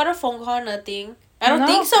 no one got a phone call, nothing. I don't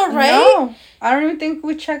think so, right? No. I don't even think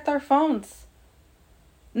we checked our phones.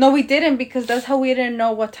 No, we didn't, because that's how we didn't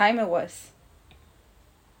know what time it was.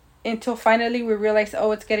 Until finally we realized,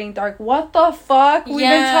 oh, it's getting dark. What the fuck? We've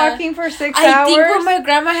been talking for 6 hours? I think when my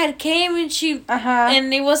grandma had came and she...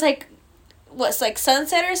 And it was like... What's like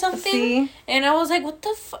sunset or something? See? And I was like, what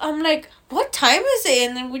the fuck? I'm like, what time is it?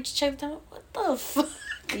 And then we just checked out, what the fuck?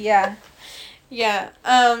 Yeah. Yeah.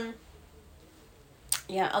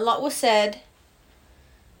 Yeah, a lot was said.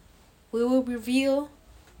 We will reveal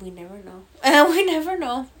we never know. We never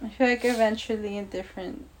know. I feel like eventually in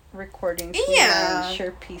different recordings we might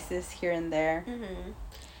share pieces here and there.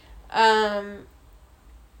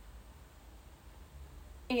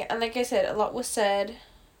 Yeah, and like I said, a lot was said.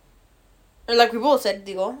 Or like we both said,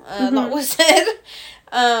 digo, a lot was said.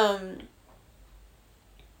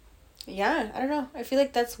 Yeah, I don't know. I feel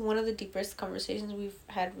like that's one of the deepest conversations we've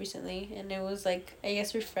had recently, and it was like, I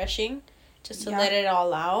guess, refreshing just to let it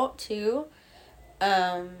all out too.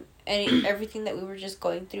 And everything that we were just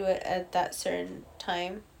going through at that certain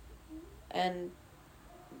time, and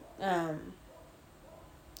in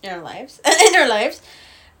our lives,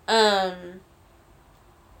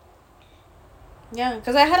 yeah,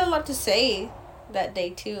 because I had a lot to say that day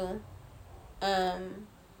too.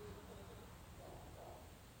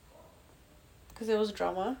 Because there was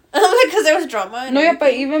drama. Because there was drama. No, yeah,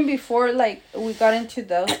 but even before, like, we got into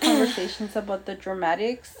those conversations about the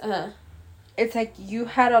dramatics, it's like you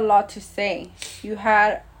had a lot to say. You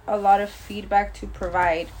had a lot of feedback to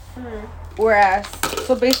provide. Whereas,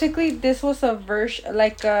 so basically, this was a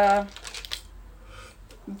like a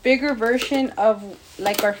bigger version of,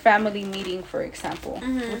 like, our family meeting, for example,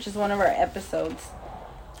 which is one of our episodes.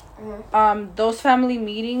 Those family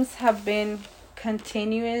meetings have been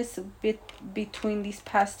continuous between these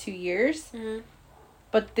past 2 years.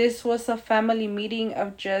 But this was a family meeting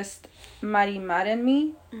of just Marimar and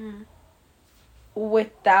me,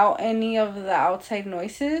 without any of the outside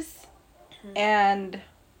noises, and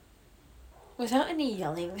without any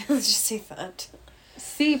yelling. Let's just say that.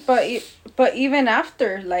 See, but even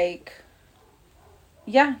after, like,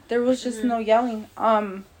 yeah, there was just no yelling.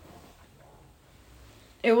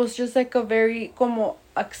 It was just like a very como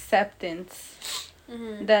acceptance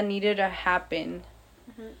that needed to happen.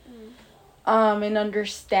 And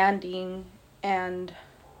understanding, and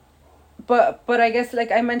but I guess,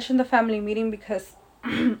 like, I mentioned the family meeting because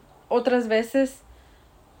otras veces,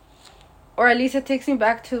 or at least it takes me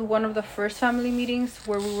back to one of the first family meetings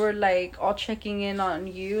where we were, like, all checking in on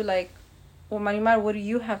you, like, well, Marimar, what do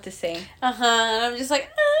you have to say? And I'm just like,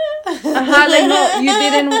 like, no,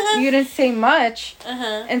 you didn't say much.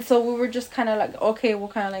 And so we were just kind of like, okay, we're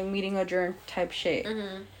kind of like meeting adjourned type shit.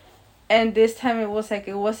 And this time it was like,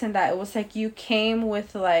 it wasn't that. It was like you came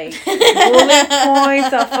with, like, bullet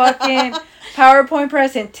points, a fucking PowerPoint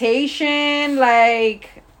presentation, like,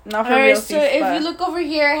 not for real. So if you look over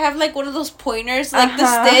here, I have, like, one of those pointers, like the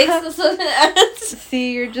sticks.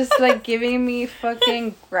 See, you're just, like, giving me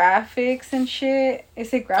fucking graphics and shit.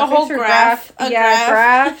 Is it graphics a whole or graph?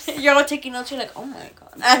 Graphs. You're all taking notes. You're like, oh my god.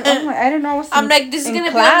 I don't know. I'm like, this is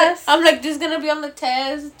gonna class. I'm like, this is gonna be on the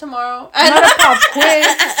test tomorrow. Not a pop quiz.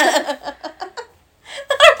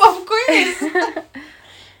 Not a pop quiz.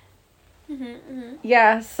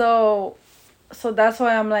 Yeah. So that's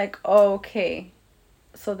why I'm like, oh, okay.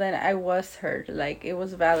 So then I was heard, like, it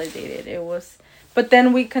was validated. It was, but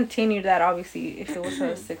then we continued that, obviously, if it was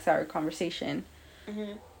a 6-hour conversation.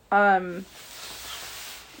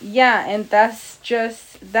 Yeah, and that's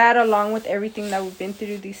just, that along with everything that we've been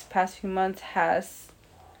through these past few months has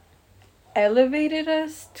elevated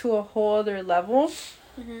us to a whole other level.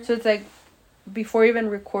 So it's like, before even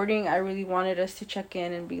recording, I really wanted us to check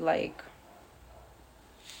in and be like,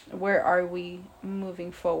 where are we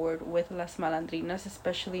moving forward with Las Malandrinas,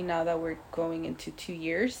 especially now that we're going into 2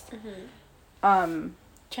 years.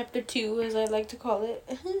 Chapter 2, as I like to call it.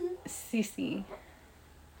 CC.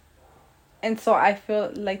 And so I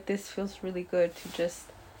feel like this feels really good to just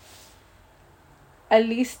at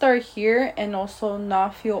least start here and also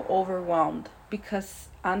not feel overwhelmed, because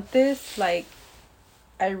antes, like,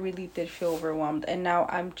 I really did feel overwhelmed, and now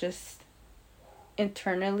I'm just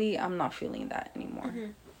internally, I'm not feeling that anymore.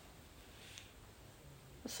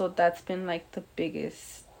 So that's been, like, the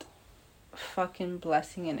biggest fucking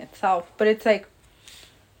blessing in itself. But it's like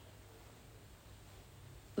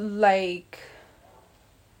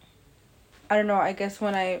I don't know, I guess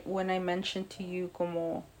when I mentioned to you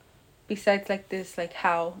como, besides, like, this, like,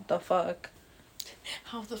 how the fuck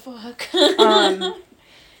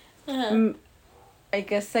I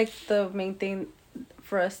guess, like, the main thing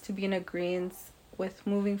for us to be in agreement with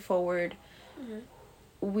moving forward,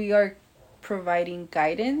 we are providing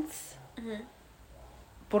guidance.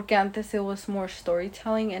 Porque antes it was more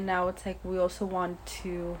storytelling, and now it's like we also want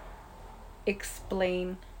to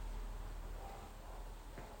explain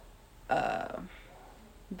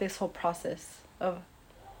this whole process of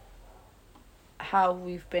how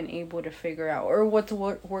we've been able to figure out, or what's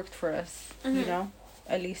worked for us, you know,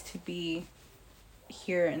 at least to be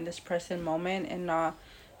here in this present moment and not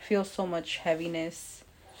feel so much heaviness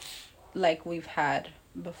like we've had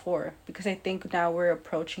before. Because I think now we're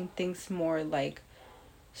approaching things more like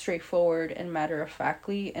straightforward and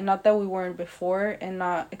matter-of-factly. And not that we weren't before, and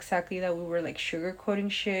not exactly that we were like sugarcoating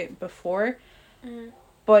shit before.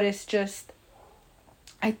 But it's just,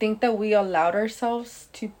 I think that we allowed ourselves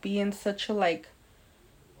to be in such a like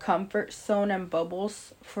comfort zone and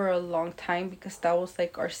bubbles for a long time, because that was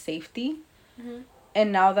like our safety.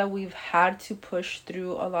 And now that we've had to push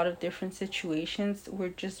through a lot of different situations, we're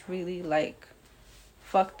just really like,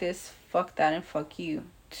 fuck this, fuck that, and fuck you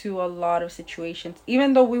to a lot of situations.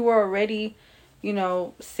 Even though we were already, you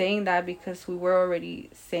know, saying that, because we were already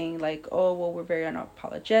saying like, oh, well, we're very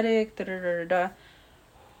unapologetic, da da da da da.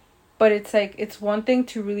 But it's like, it's one thing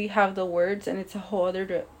to really have the words, and it's a whole other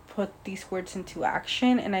to put these words into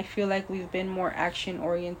action. And I feel like we've been more action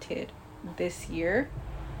oriented this year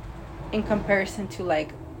in comparison to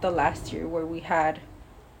like the last year, where we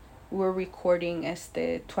were recording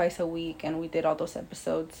twice a week, and we did all those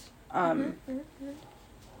episodes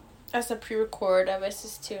as a pre-record, I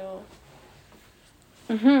was too.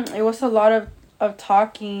 It was a lot of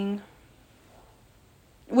talking,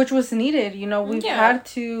 which was needed. You know, we've had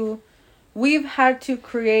to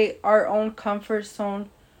create our own comfort zone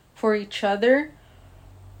for each other,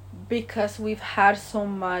 because we've had so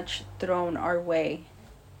much thrown our way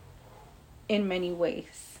in many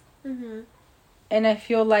ways. And I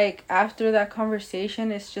feel like after that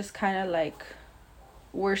conversation, it's just kind of like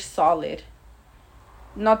we're solid.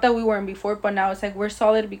 Not that we weren't before, but now it's like we're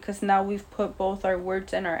solid, because now we've put both our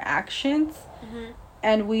words and our actions.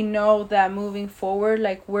 And we know that moving forward,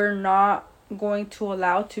 like, we're not going to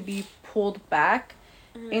allow to be pulled back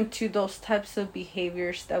into those types of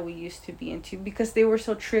behaviors that we used to be into, because they were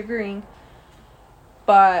so triggering.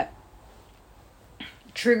 But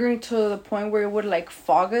triggering to the point where it would like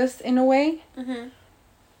fog us in a way.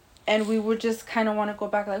 And we would just kind of want to go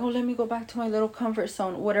back, like, oh, let me go back to my little comfort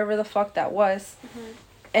zone, whatever the fuck that was.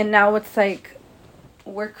 And now it's like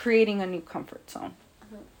we're creating a new comfort zone.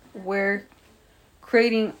 We're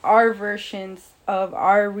creating our versions of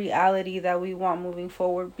our reality that we want moving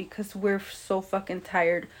forward, because we're so fucking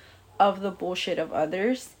tired of the bullshit of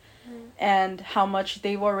others. And how much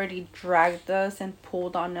they've already dragged us and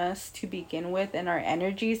pulled on us to begin with, and our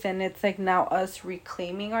energies. And it's like now us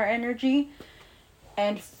reclaiming our energy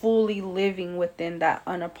and fully living within that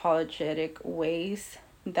unapologetic ways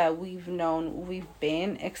that we've known we've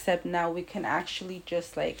been, except now we can actually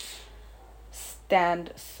just like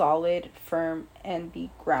stand solid, firm, and be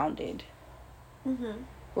grounded.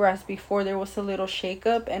 Whereas before there was a little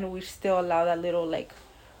shakeup, and we still allow that little like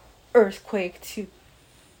earthquake to,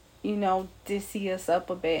 you know, dizzy us up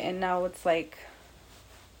a bit. And now it's like,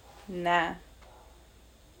 nah,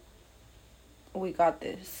 we got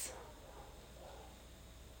this.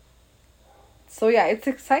 So yeah, it's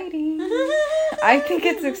exciting. I think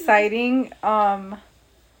it's exciting to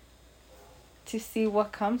see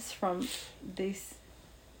what comes from these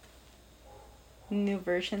new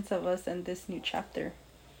versions of us and this new chapter.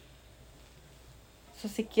 So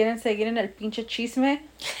si quieren seguir en el pinche chisme,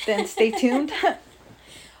 then stay tuned.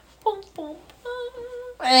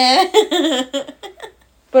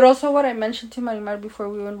 But also what I mentioned to Marimar before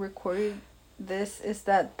we went recording this is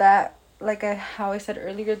that like how I said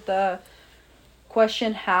earlier, the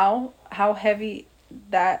question how heavy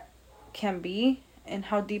that can be and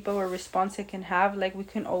how deep of a response it can have, like we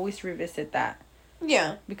can always revisit that.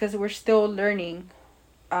 Yeah. Because we're still learning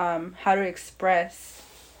how to express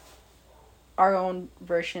our own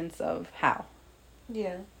versions of how.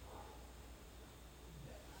 Yeah.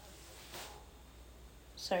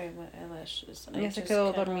 Sorry, my eyelashes. Ya se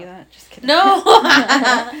quedó dormida. Just kidding. No!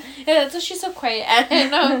 Yeah, that's why she's so quiet. I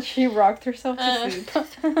know. She rocked herself to sleep.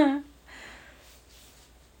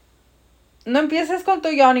 No empieces con tu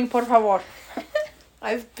yawning, por favor.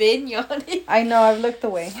 I've been yawning. I know, I've looked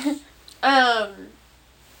away. No,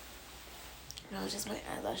 it's just my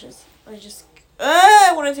eyelashes.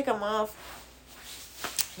 I want to take them off.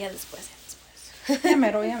 Yeah, después. Ya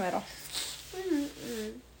mero, ya mero.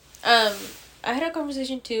 I had a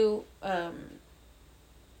conversation too,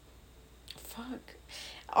 fuck.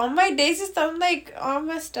 All my days están like all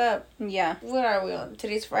messed up. Yeah. What are we on?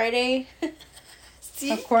 Today's Friday?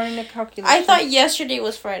 See? According to calculation. I thought yesterday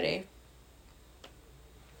was Friday.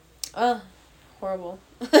 Oh, horrible.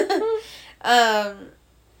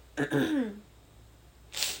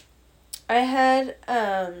 I had,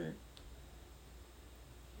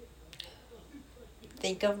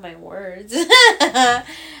 think of my words.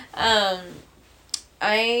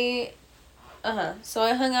 So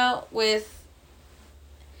I hung out with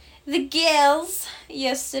the girls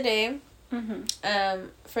yesterday.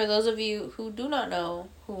 For those of you who do not know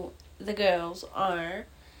who the girls are,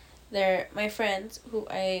 they're my friends who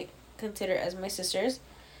I consider as my sisters.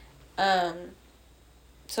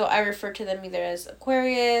 So I refer to them either as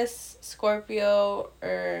Aquarius, Scorpio,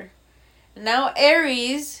 or now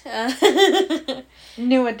Aries.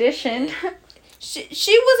 New edition. She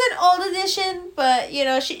was an old edition, but you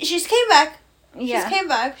know she's came back. Yeah. She's came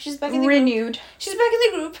back. She's back in the renewed. Group. She's back in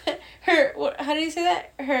the group. How do you say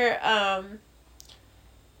that?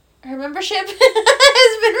 Her membership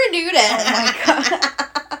has been renewed. Oh my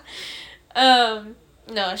god.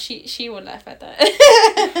 No, she would laugh at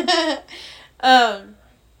that.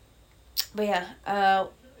 But yeah.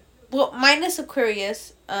 Well, minus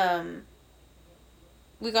Aquarius.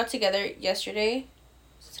 We got together yesterday.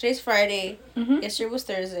 Today's Friday. Mm-hmm. Yesterday was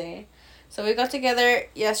Thursday. So we got together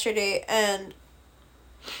yesterday and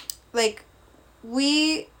like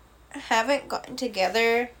we haven't gotten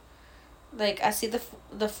together like I see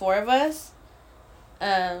the four of us.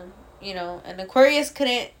 You know, and Aquarius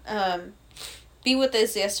couldn't be with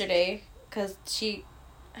us yesterday cuz she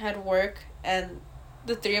had work and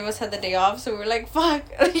the three of us had the day off, so we were like, fuck,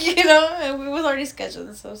 you know, and we was already scheduled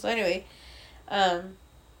and stuff. So anyway,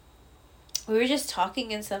 we were just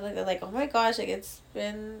talking and stuff like that, like, oh my gosh, like it's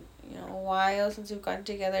been, you know, a while since we've gotten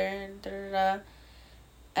together and da da da.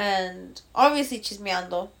 And obviously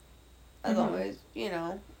chismeando, as always, you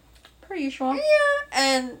know. Per usual. Yeah,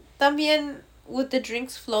 and también with the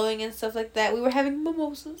drinks flowing and stuff like that, we were having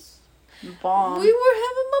mimosas. Bomb. We were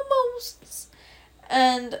having mimosas.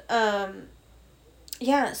 And,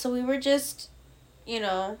 yeah, so we were just, you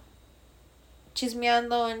know,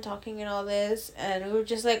 chismeando and talking and all this, and we were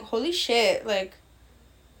just like, holy shit, like,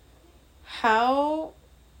 how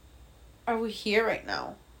are we here right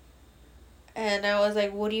now? And I was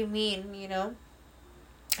like, what do you mean, you know?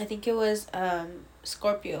 I think it was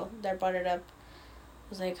Scorpio that brought it up. I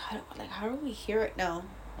was like, how are we here right now?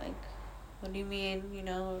 Like, what do you mean, you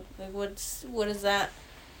know? Like, what is that?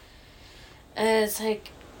 And it's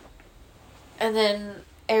like, and then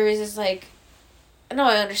Aries is like, no,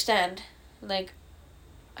 I understand. Like,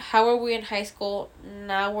 how are we in high school?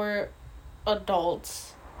 Now we're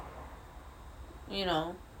adults. You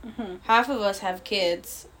know, half of us have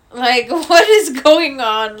kids. Like, what is going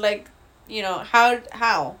on? Like, you know, how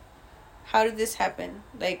did this happen?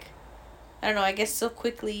 Like, I don't know, I guess so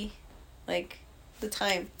quickly, like, the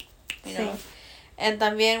time, you know. And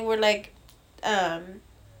también we're like,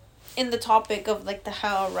 in the topic of, like, the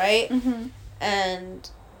how, right? Mm-hmm. And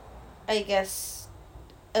I guess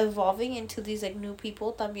evolving into these, like, new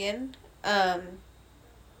people también. I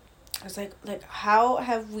was like, how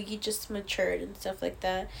have we just matured and stuff like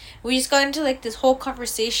that? We just got into, like, this whole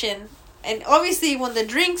conversation. And obviously when the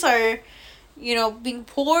drinks are, you know, being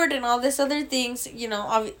poured and all this other things, you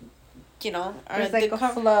know, there's like a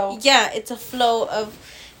flow. Yeah, it's a flow of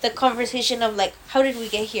the conversation of, like, how did we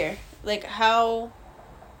get here? Like, how,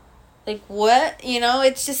 like, what? You know,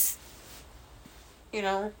 it's just, you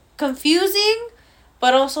know, confusing,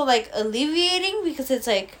 but also, like, alleviating, because it's,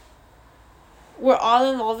 like, we're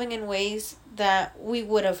all evolving in ways that we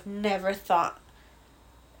would have never thought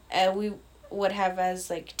we would have as,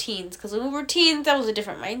 like, teens. Because when we were teens, that was a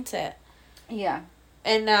different mindset. Yeah.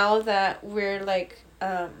 And now that we're, like,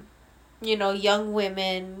 you know, young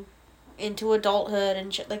women into adulthood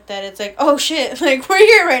and shit like that, it's like, oh shit, like, we're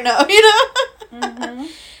here right now, you know? Mm-hmm.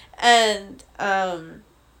 And,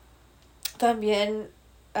 también,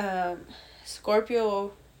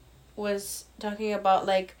 Scorpio was talking about,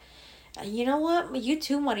 like, you know what, you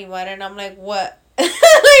too, Marimar, and I'm like, what? Like,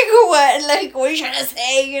 what? Like, what are you trying to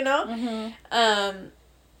say, you know? Mm-hmm.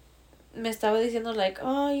 Me estaba diciendo, like,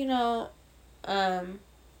 oh, you know,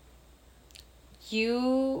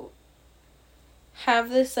 you have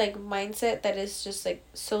this, like, mindset that is just, like,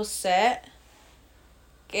 so set.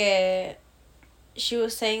 Que she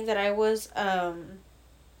was saying that I was,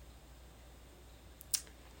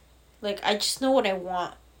 like, I just know what I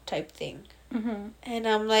want type thing. Mm-hmm. And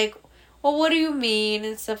I'm like, well, what do you mean?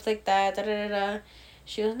 And stuff like that. Da, da, da, da.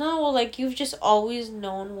 She goes, no, well, like, you've just always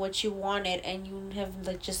known what you wanted and you have,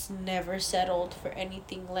 like, just never settled for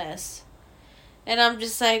anything less. And I'm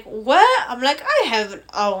just like, what? I'm like, I haven't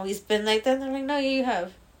always been like that. And they're like, no, you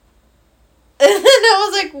have. And I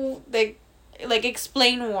was like,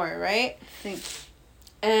 explain more, right? Thanks.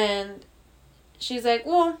 And she's like,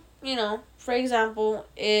 well, you know, for example,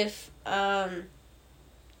 if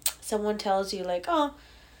someone tells you, like, oh,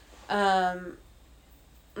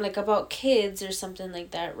 like, about kids or something like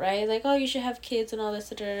that, right? Like, oh, you should have kids and all this,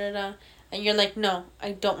 da, da, da, da. And you're like, no,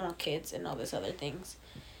 I don't want kids and all this other things.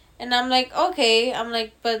 And I'm like, okay. I'm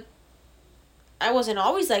like, but I wasn't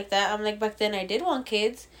always like that. I'm like, back then I did want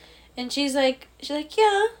kids. And she's like,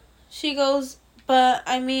 yeah. She goes, but,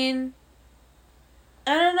 I mean,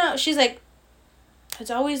 I don't know. She's like,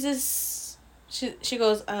 it's always this. She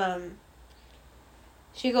goes.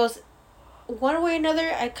 She goes, one way or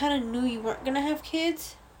another, I kind of knew you weren't gonna have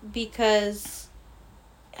kids because.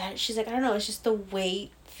 She's like, I don't know. It's just the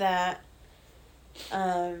way that.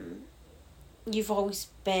 You've always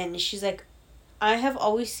been. She's like, I have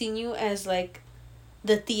always seen you as like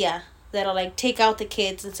the tia that'll like take out the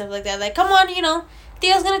kids and stuff like that. Like, come on,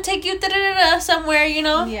 Tia's gonna take you somewhere,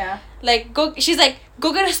 Yeah. Like go. She's like,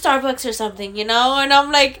 go get a Starbucks or something, And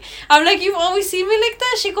I'm like, you've always seen me like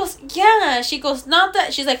that. She goes, yeah. She goes, not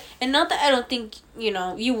that. She's like, and not that I don't think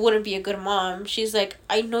you wouldn't be a good mom. She's like,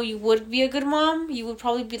 I know you would be a good mom. You would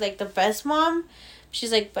probably be like the best mom.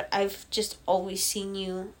 She's like, but I've just always seen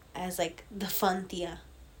you as like the fun tia.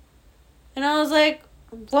 And I was like,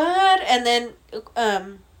 what? And then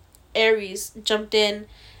Aries jumped in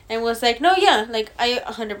and was like, no, yeah, like I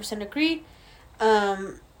 100% agree.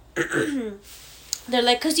 They're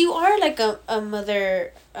like, because you are like a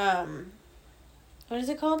mother, what is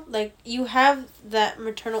it called? Like, you have that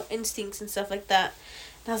maternal instincts and stuff like that.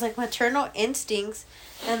 And I was like, maternal instincts?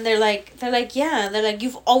 And they're like, yeah. They're like,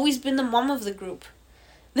 you've always been the mom of the group.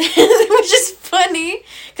 Which is funny.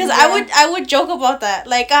 Because yeah. I would joke about that.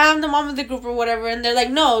 Like, I'm the mom of the group or whatever. And they're like,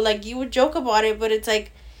 no, like, you would joke about it. But it's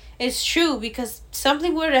like, it's true. Because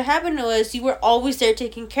something were to happen to us, you were always there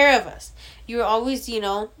taking care of us. You were always,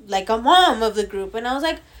 like a mom of the group. And I was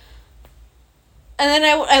like, and then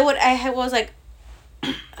I was like,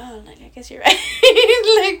 oh, like, I guess you're right.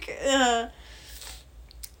 Like,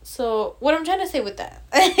 so what I'm trying to say with that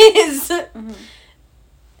is, mm-hmm.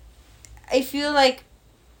 I feel like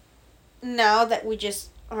now that we just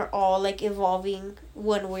are all like evolving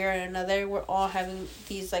one way or another, we're all having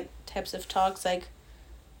these like types of talks like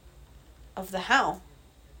of the how.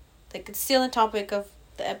 Like, it's still the topic of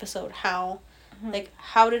the episode, how. Mm-hmm. Like,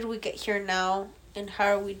 how did we get here now, and how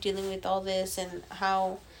are we dealing with all this, and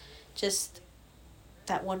how, just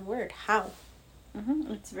that one word, how.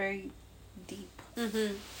 Mm-hmm. It's very deep.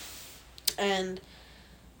 Mm-hmm. And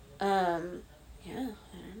yeah, I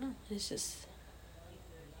don't know, it's just,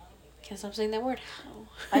 can't stop saying that word, how.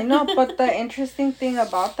 I know, but the interesting thing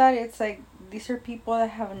about that, it's like, these are people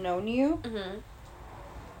that have known you. Mm-hmm.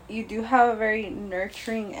 You do have a very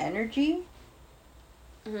nurturing energy.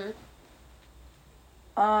 Mm-hmm.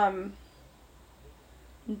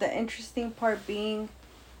 The interesting part being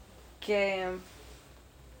que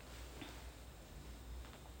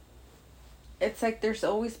it's like there's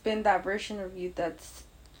always been that version of you that's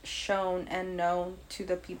shown and known to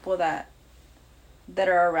the people that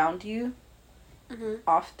are around you. Mm-hmm.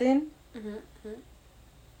 Often. Mm-hmm.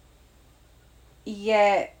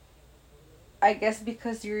 Yet, I guess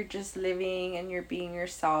because you're just living and you're being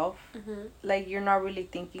yourself, mm-hmm. like, you're not really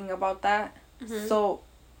thinking about that. Mm-hmm. So,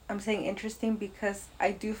 I'm saying interesting because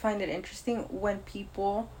I do find it interesting when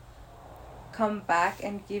people come back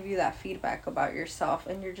and give you that feedback about yourself,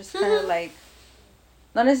 and you're just kind of like,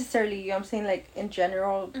 not necessarily you, I'm saying like in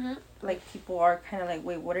general, mm-hmm. like, people are kind of like,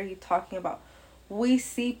 wait, what are you talking about? We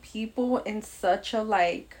see people in such a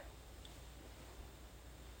like,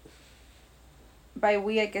 by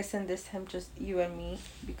we, I guess in this time just you and me,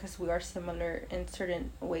 because we are similar in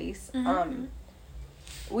certain ways. Mm-hmm.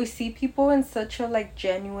 We see people in such a like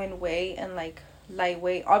genuine way and like light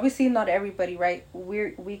way. Obviously not everybody, right?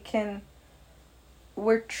 We're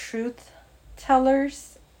truth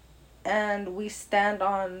tellers, and we stand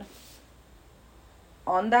on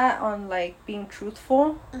that, on like being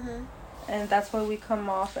truthful. Mm-hmm. And that's why we come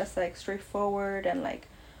off as like straightforward, and like,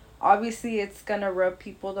 obviously it's gonna rub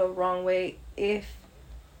people the wrong way if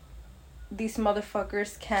these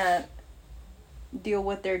motherfuckers can't deal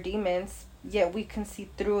with their demons, yet we can see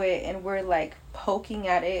through it, and we're like poking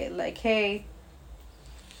at it like, hey,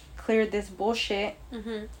 clear this bullshit.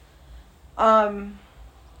 Mm-hmm.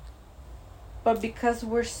 But because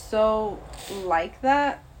we're so like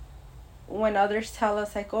that, when others tell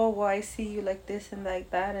us like, oh, well, I see you like this and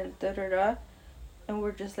like that and da-da-da, and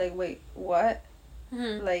we're just like, wait, what?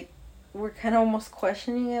 Mm-hmm. Like, we're kind of almost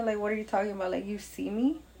questioning it, like, what are you talking about? Like, you see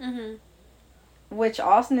me? Mm-hmm. Which,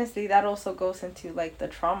 honestly, that also goes into, like, the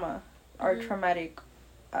trauma, mm-hmm. our traumatic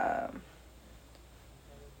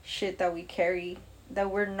shit that we carry,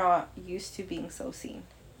 that we're not used to being so seen.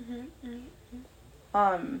 Mm-hmm.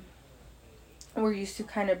 Mm-hmm. We're used to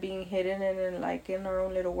kind of being hidden and in, like, in our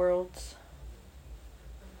own little worlds.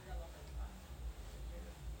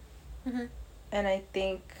 Mm-hmm. And I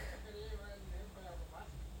think,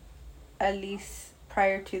 at least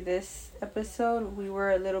prior to this episode, we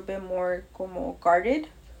were a little bit more como guarded.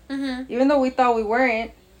 Mm-hmm. Even though we thought we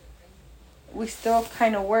weren't, we still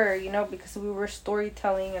kind of were, because we were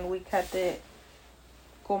storytelling and we kept it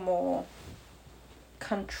como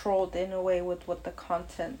controlled in a way with what the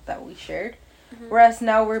content that we shared. Whereas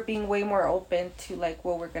now we're being way more open to like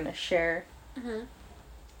what we're gonna share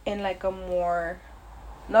in like a more,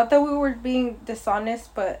 not that we were being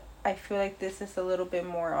dishonest, but I feel like this is a little bit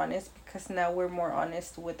more honest because now we're more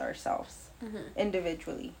honest with ourselves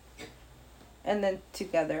individually and then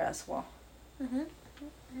together as well.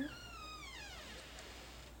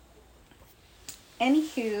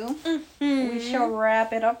 Anywho, we shall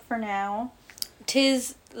wrap it up for now.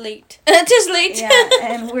 Tis late. Tis late. Yeah,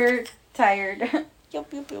 and we're tired.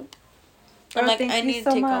 Yup. I'm like, I need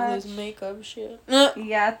to take off this makeup shit.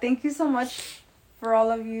 Yeah, thank you so much for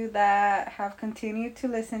all of you that have continued to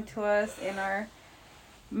listen to us in our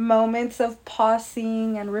moments of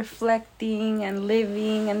pausing and reflecting and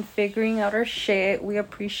living and figuring out our shit. We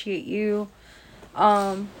appreciate you.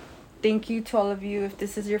 Thank you to all of you. If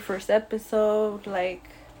this is your first episode, like,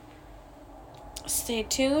 stay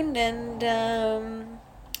tuned and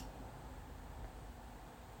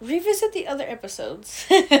revisit the other episodes.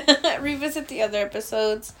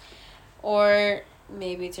 Or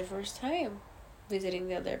maybe it's your first time visiting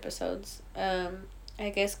the other episodes. I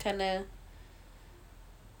guess kind of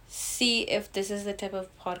see if this is the type of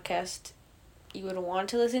podcast you would want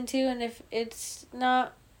to listen to, and if it's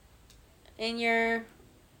not in your,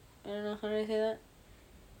 I don't know how do I say that,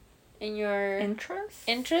 in your interest,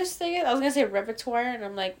 I guess. I was gonna say repertoire, and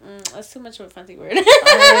I'm like, that's too much of a fancy word.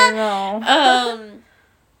 I don't know.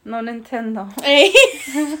 No Nintendo.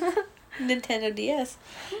 Nintendo DS.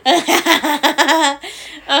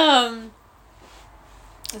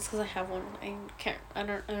 It's because I have one. I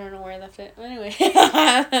don't know where I left it. Anyway.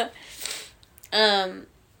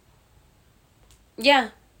 Yeah.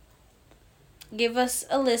 Give us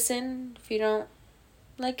a listen. If you don't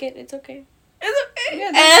like it, it's okay. It's okay.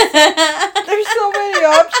 Yeah, there's so many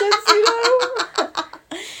options,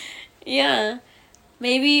 Yeah.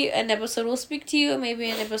 Maybe an episode will speak to you, maybe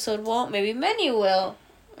an episode won't, maybe many will.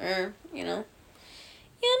 Or, you never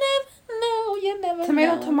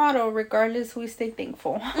know. Tomato, regardless, we stay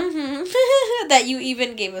thankful. That you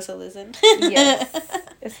even gave us a listen. Yes.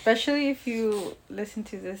 Especially if you listen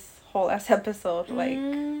to this whole ass episode. Like,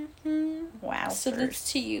 wow.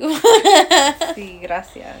 Salutes to you. Sí,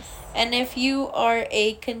 gracias. And if you are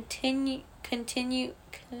a continuous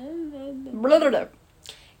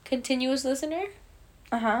listener,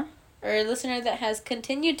 or a listener that has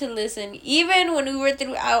continued to listen even when we were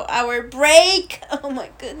throughout our break, oh my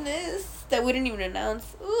goodness, that we didn't even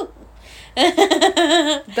announce. Ooh.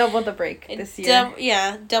 Double the break this year.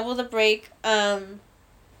 Double the break.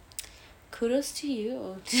 Kudos to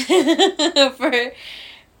you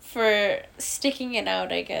for sticking it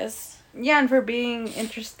out, I guess. Yeah, and for being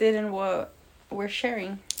interested in what we're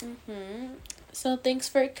sharing. So thanks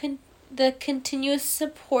for the continuous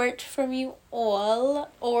support from you all,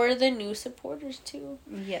 or the new supporters too.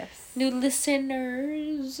 Yes. New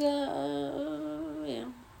listeners. Yeah.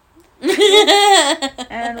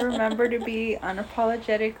 And remember to be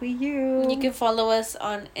unapologetically you. You can follow us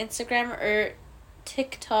on Instagram or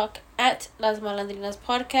TikTok at Las Malandrinas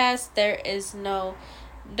Podcast. There is no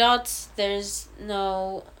dots. There's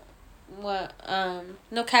no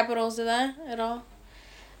no capitals in that at all.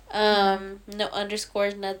 No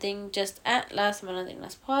underscores, nothing, just at Las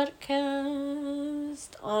Malandrinas Podcast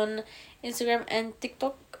on Instagram and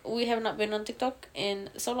TikTok. We have not been on TikTok in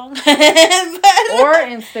so long. Or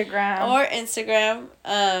Instagram.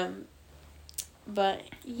 But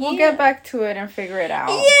yeah. We'll get back to it and figure it out.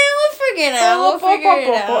 Yeah, we'll figure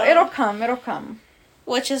it out. It'll come.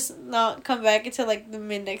 We'll just not come back until like the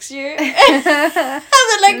mid next year. I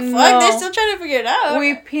was like, fuck, they're still trying to figure it out.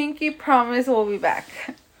 We pinky promise we'll be back.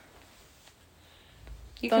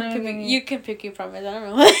 You can pinky promise. I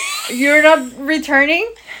don't know. You're not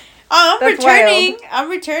returning? I'm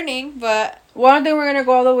returning, but... Well, I don't think we're gonna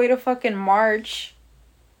go all the way to fucking March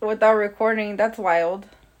without recording. That's wild.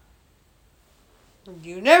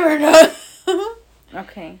 You never know.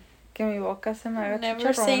 Okay. Que mi boca se me haga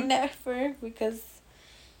never say never, because...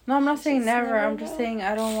 No, I'm not saying never. I'm just saying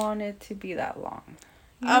I don't want it to be that long.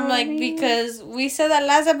 I'm like, because we said that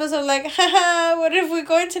last episode, like, haha, what if we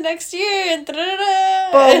go into next year? And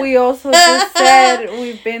da-da-da. But we also just said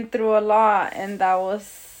we've been through a lot, and that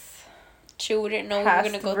was... True, we didn't know we were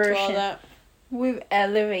going to go through all that. We've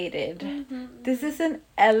elevated. This is an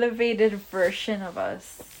elevated version of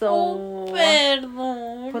us. So,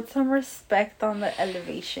 put some respect on the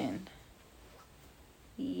elevation.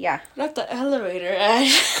 Yeah. Not the elevator,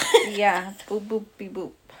 Ash. Yeah. Boop, boop, beep,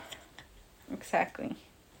 boop. Exactly.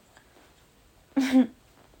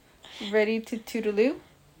 Ready to toodaloo?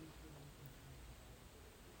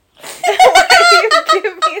 Why do you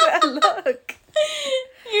give me that look?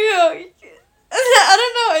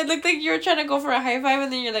 looked like you were trying to go for a high five,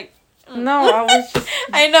 and then you're like. No, I was just.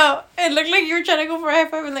 I know. It looked like you were trying to go for a high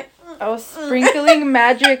five, and like. I was sprinkling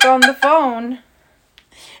magic on the phone.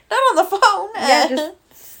 Not on the phone. Yeah,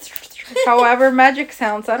 just however magic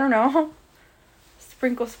sounds. I don't know.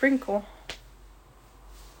 Sprinkle, sprinkle.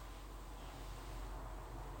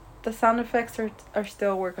 The sound effects are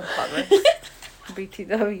still a work in progress.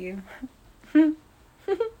 BTW.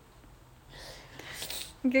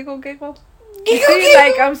 Giggle, giggle. See,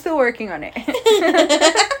 like, I'm still working on it.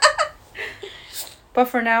 But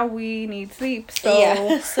for now, we need sleep, so...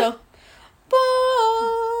 Yeah, so...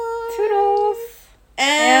 Bye. Toodles.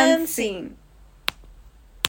 And scene.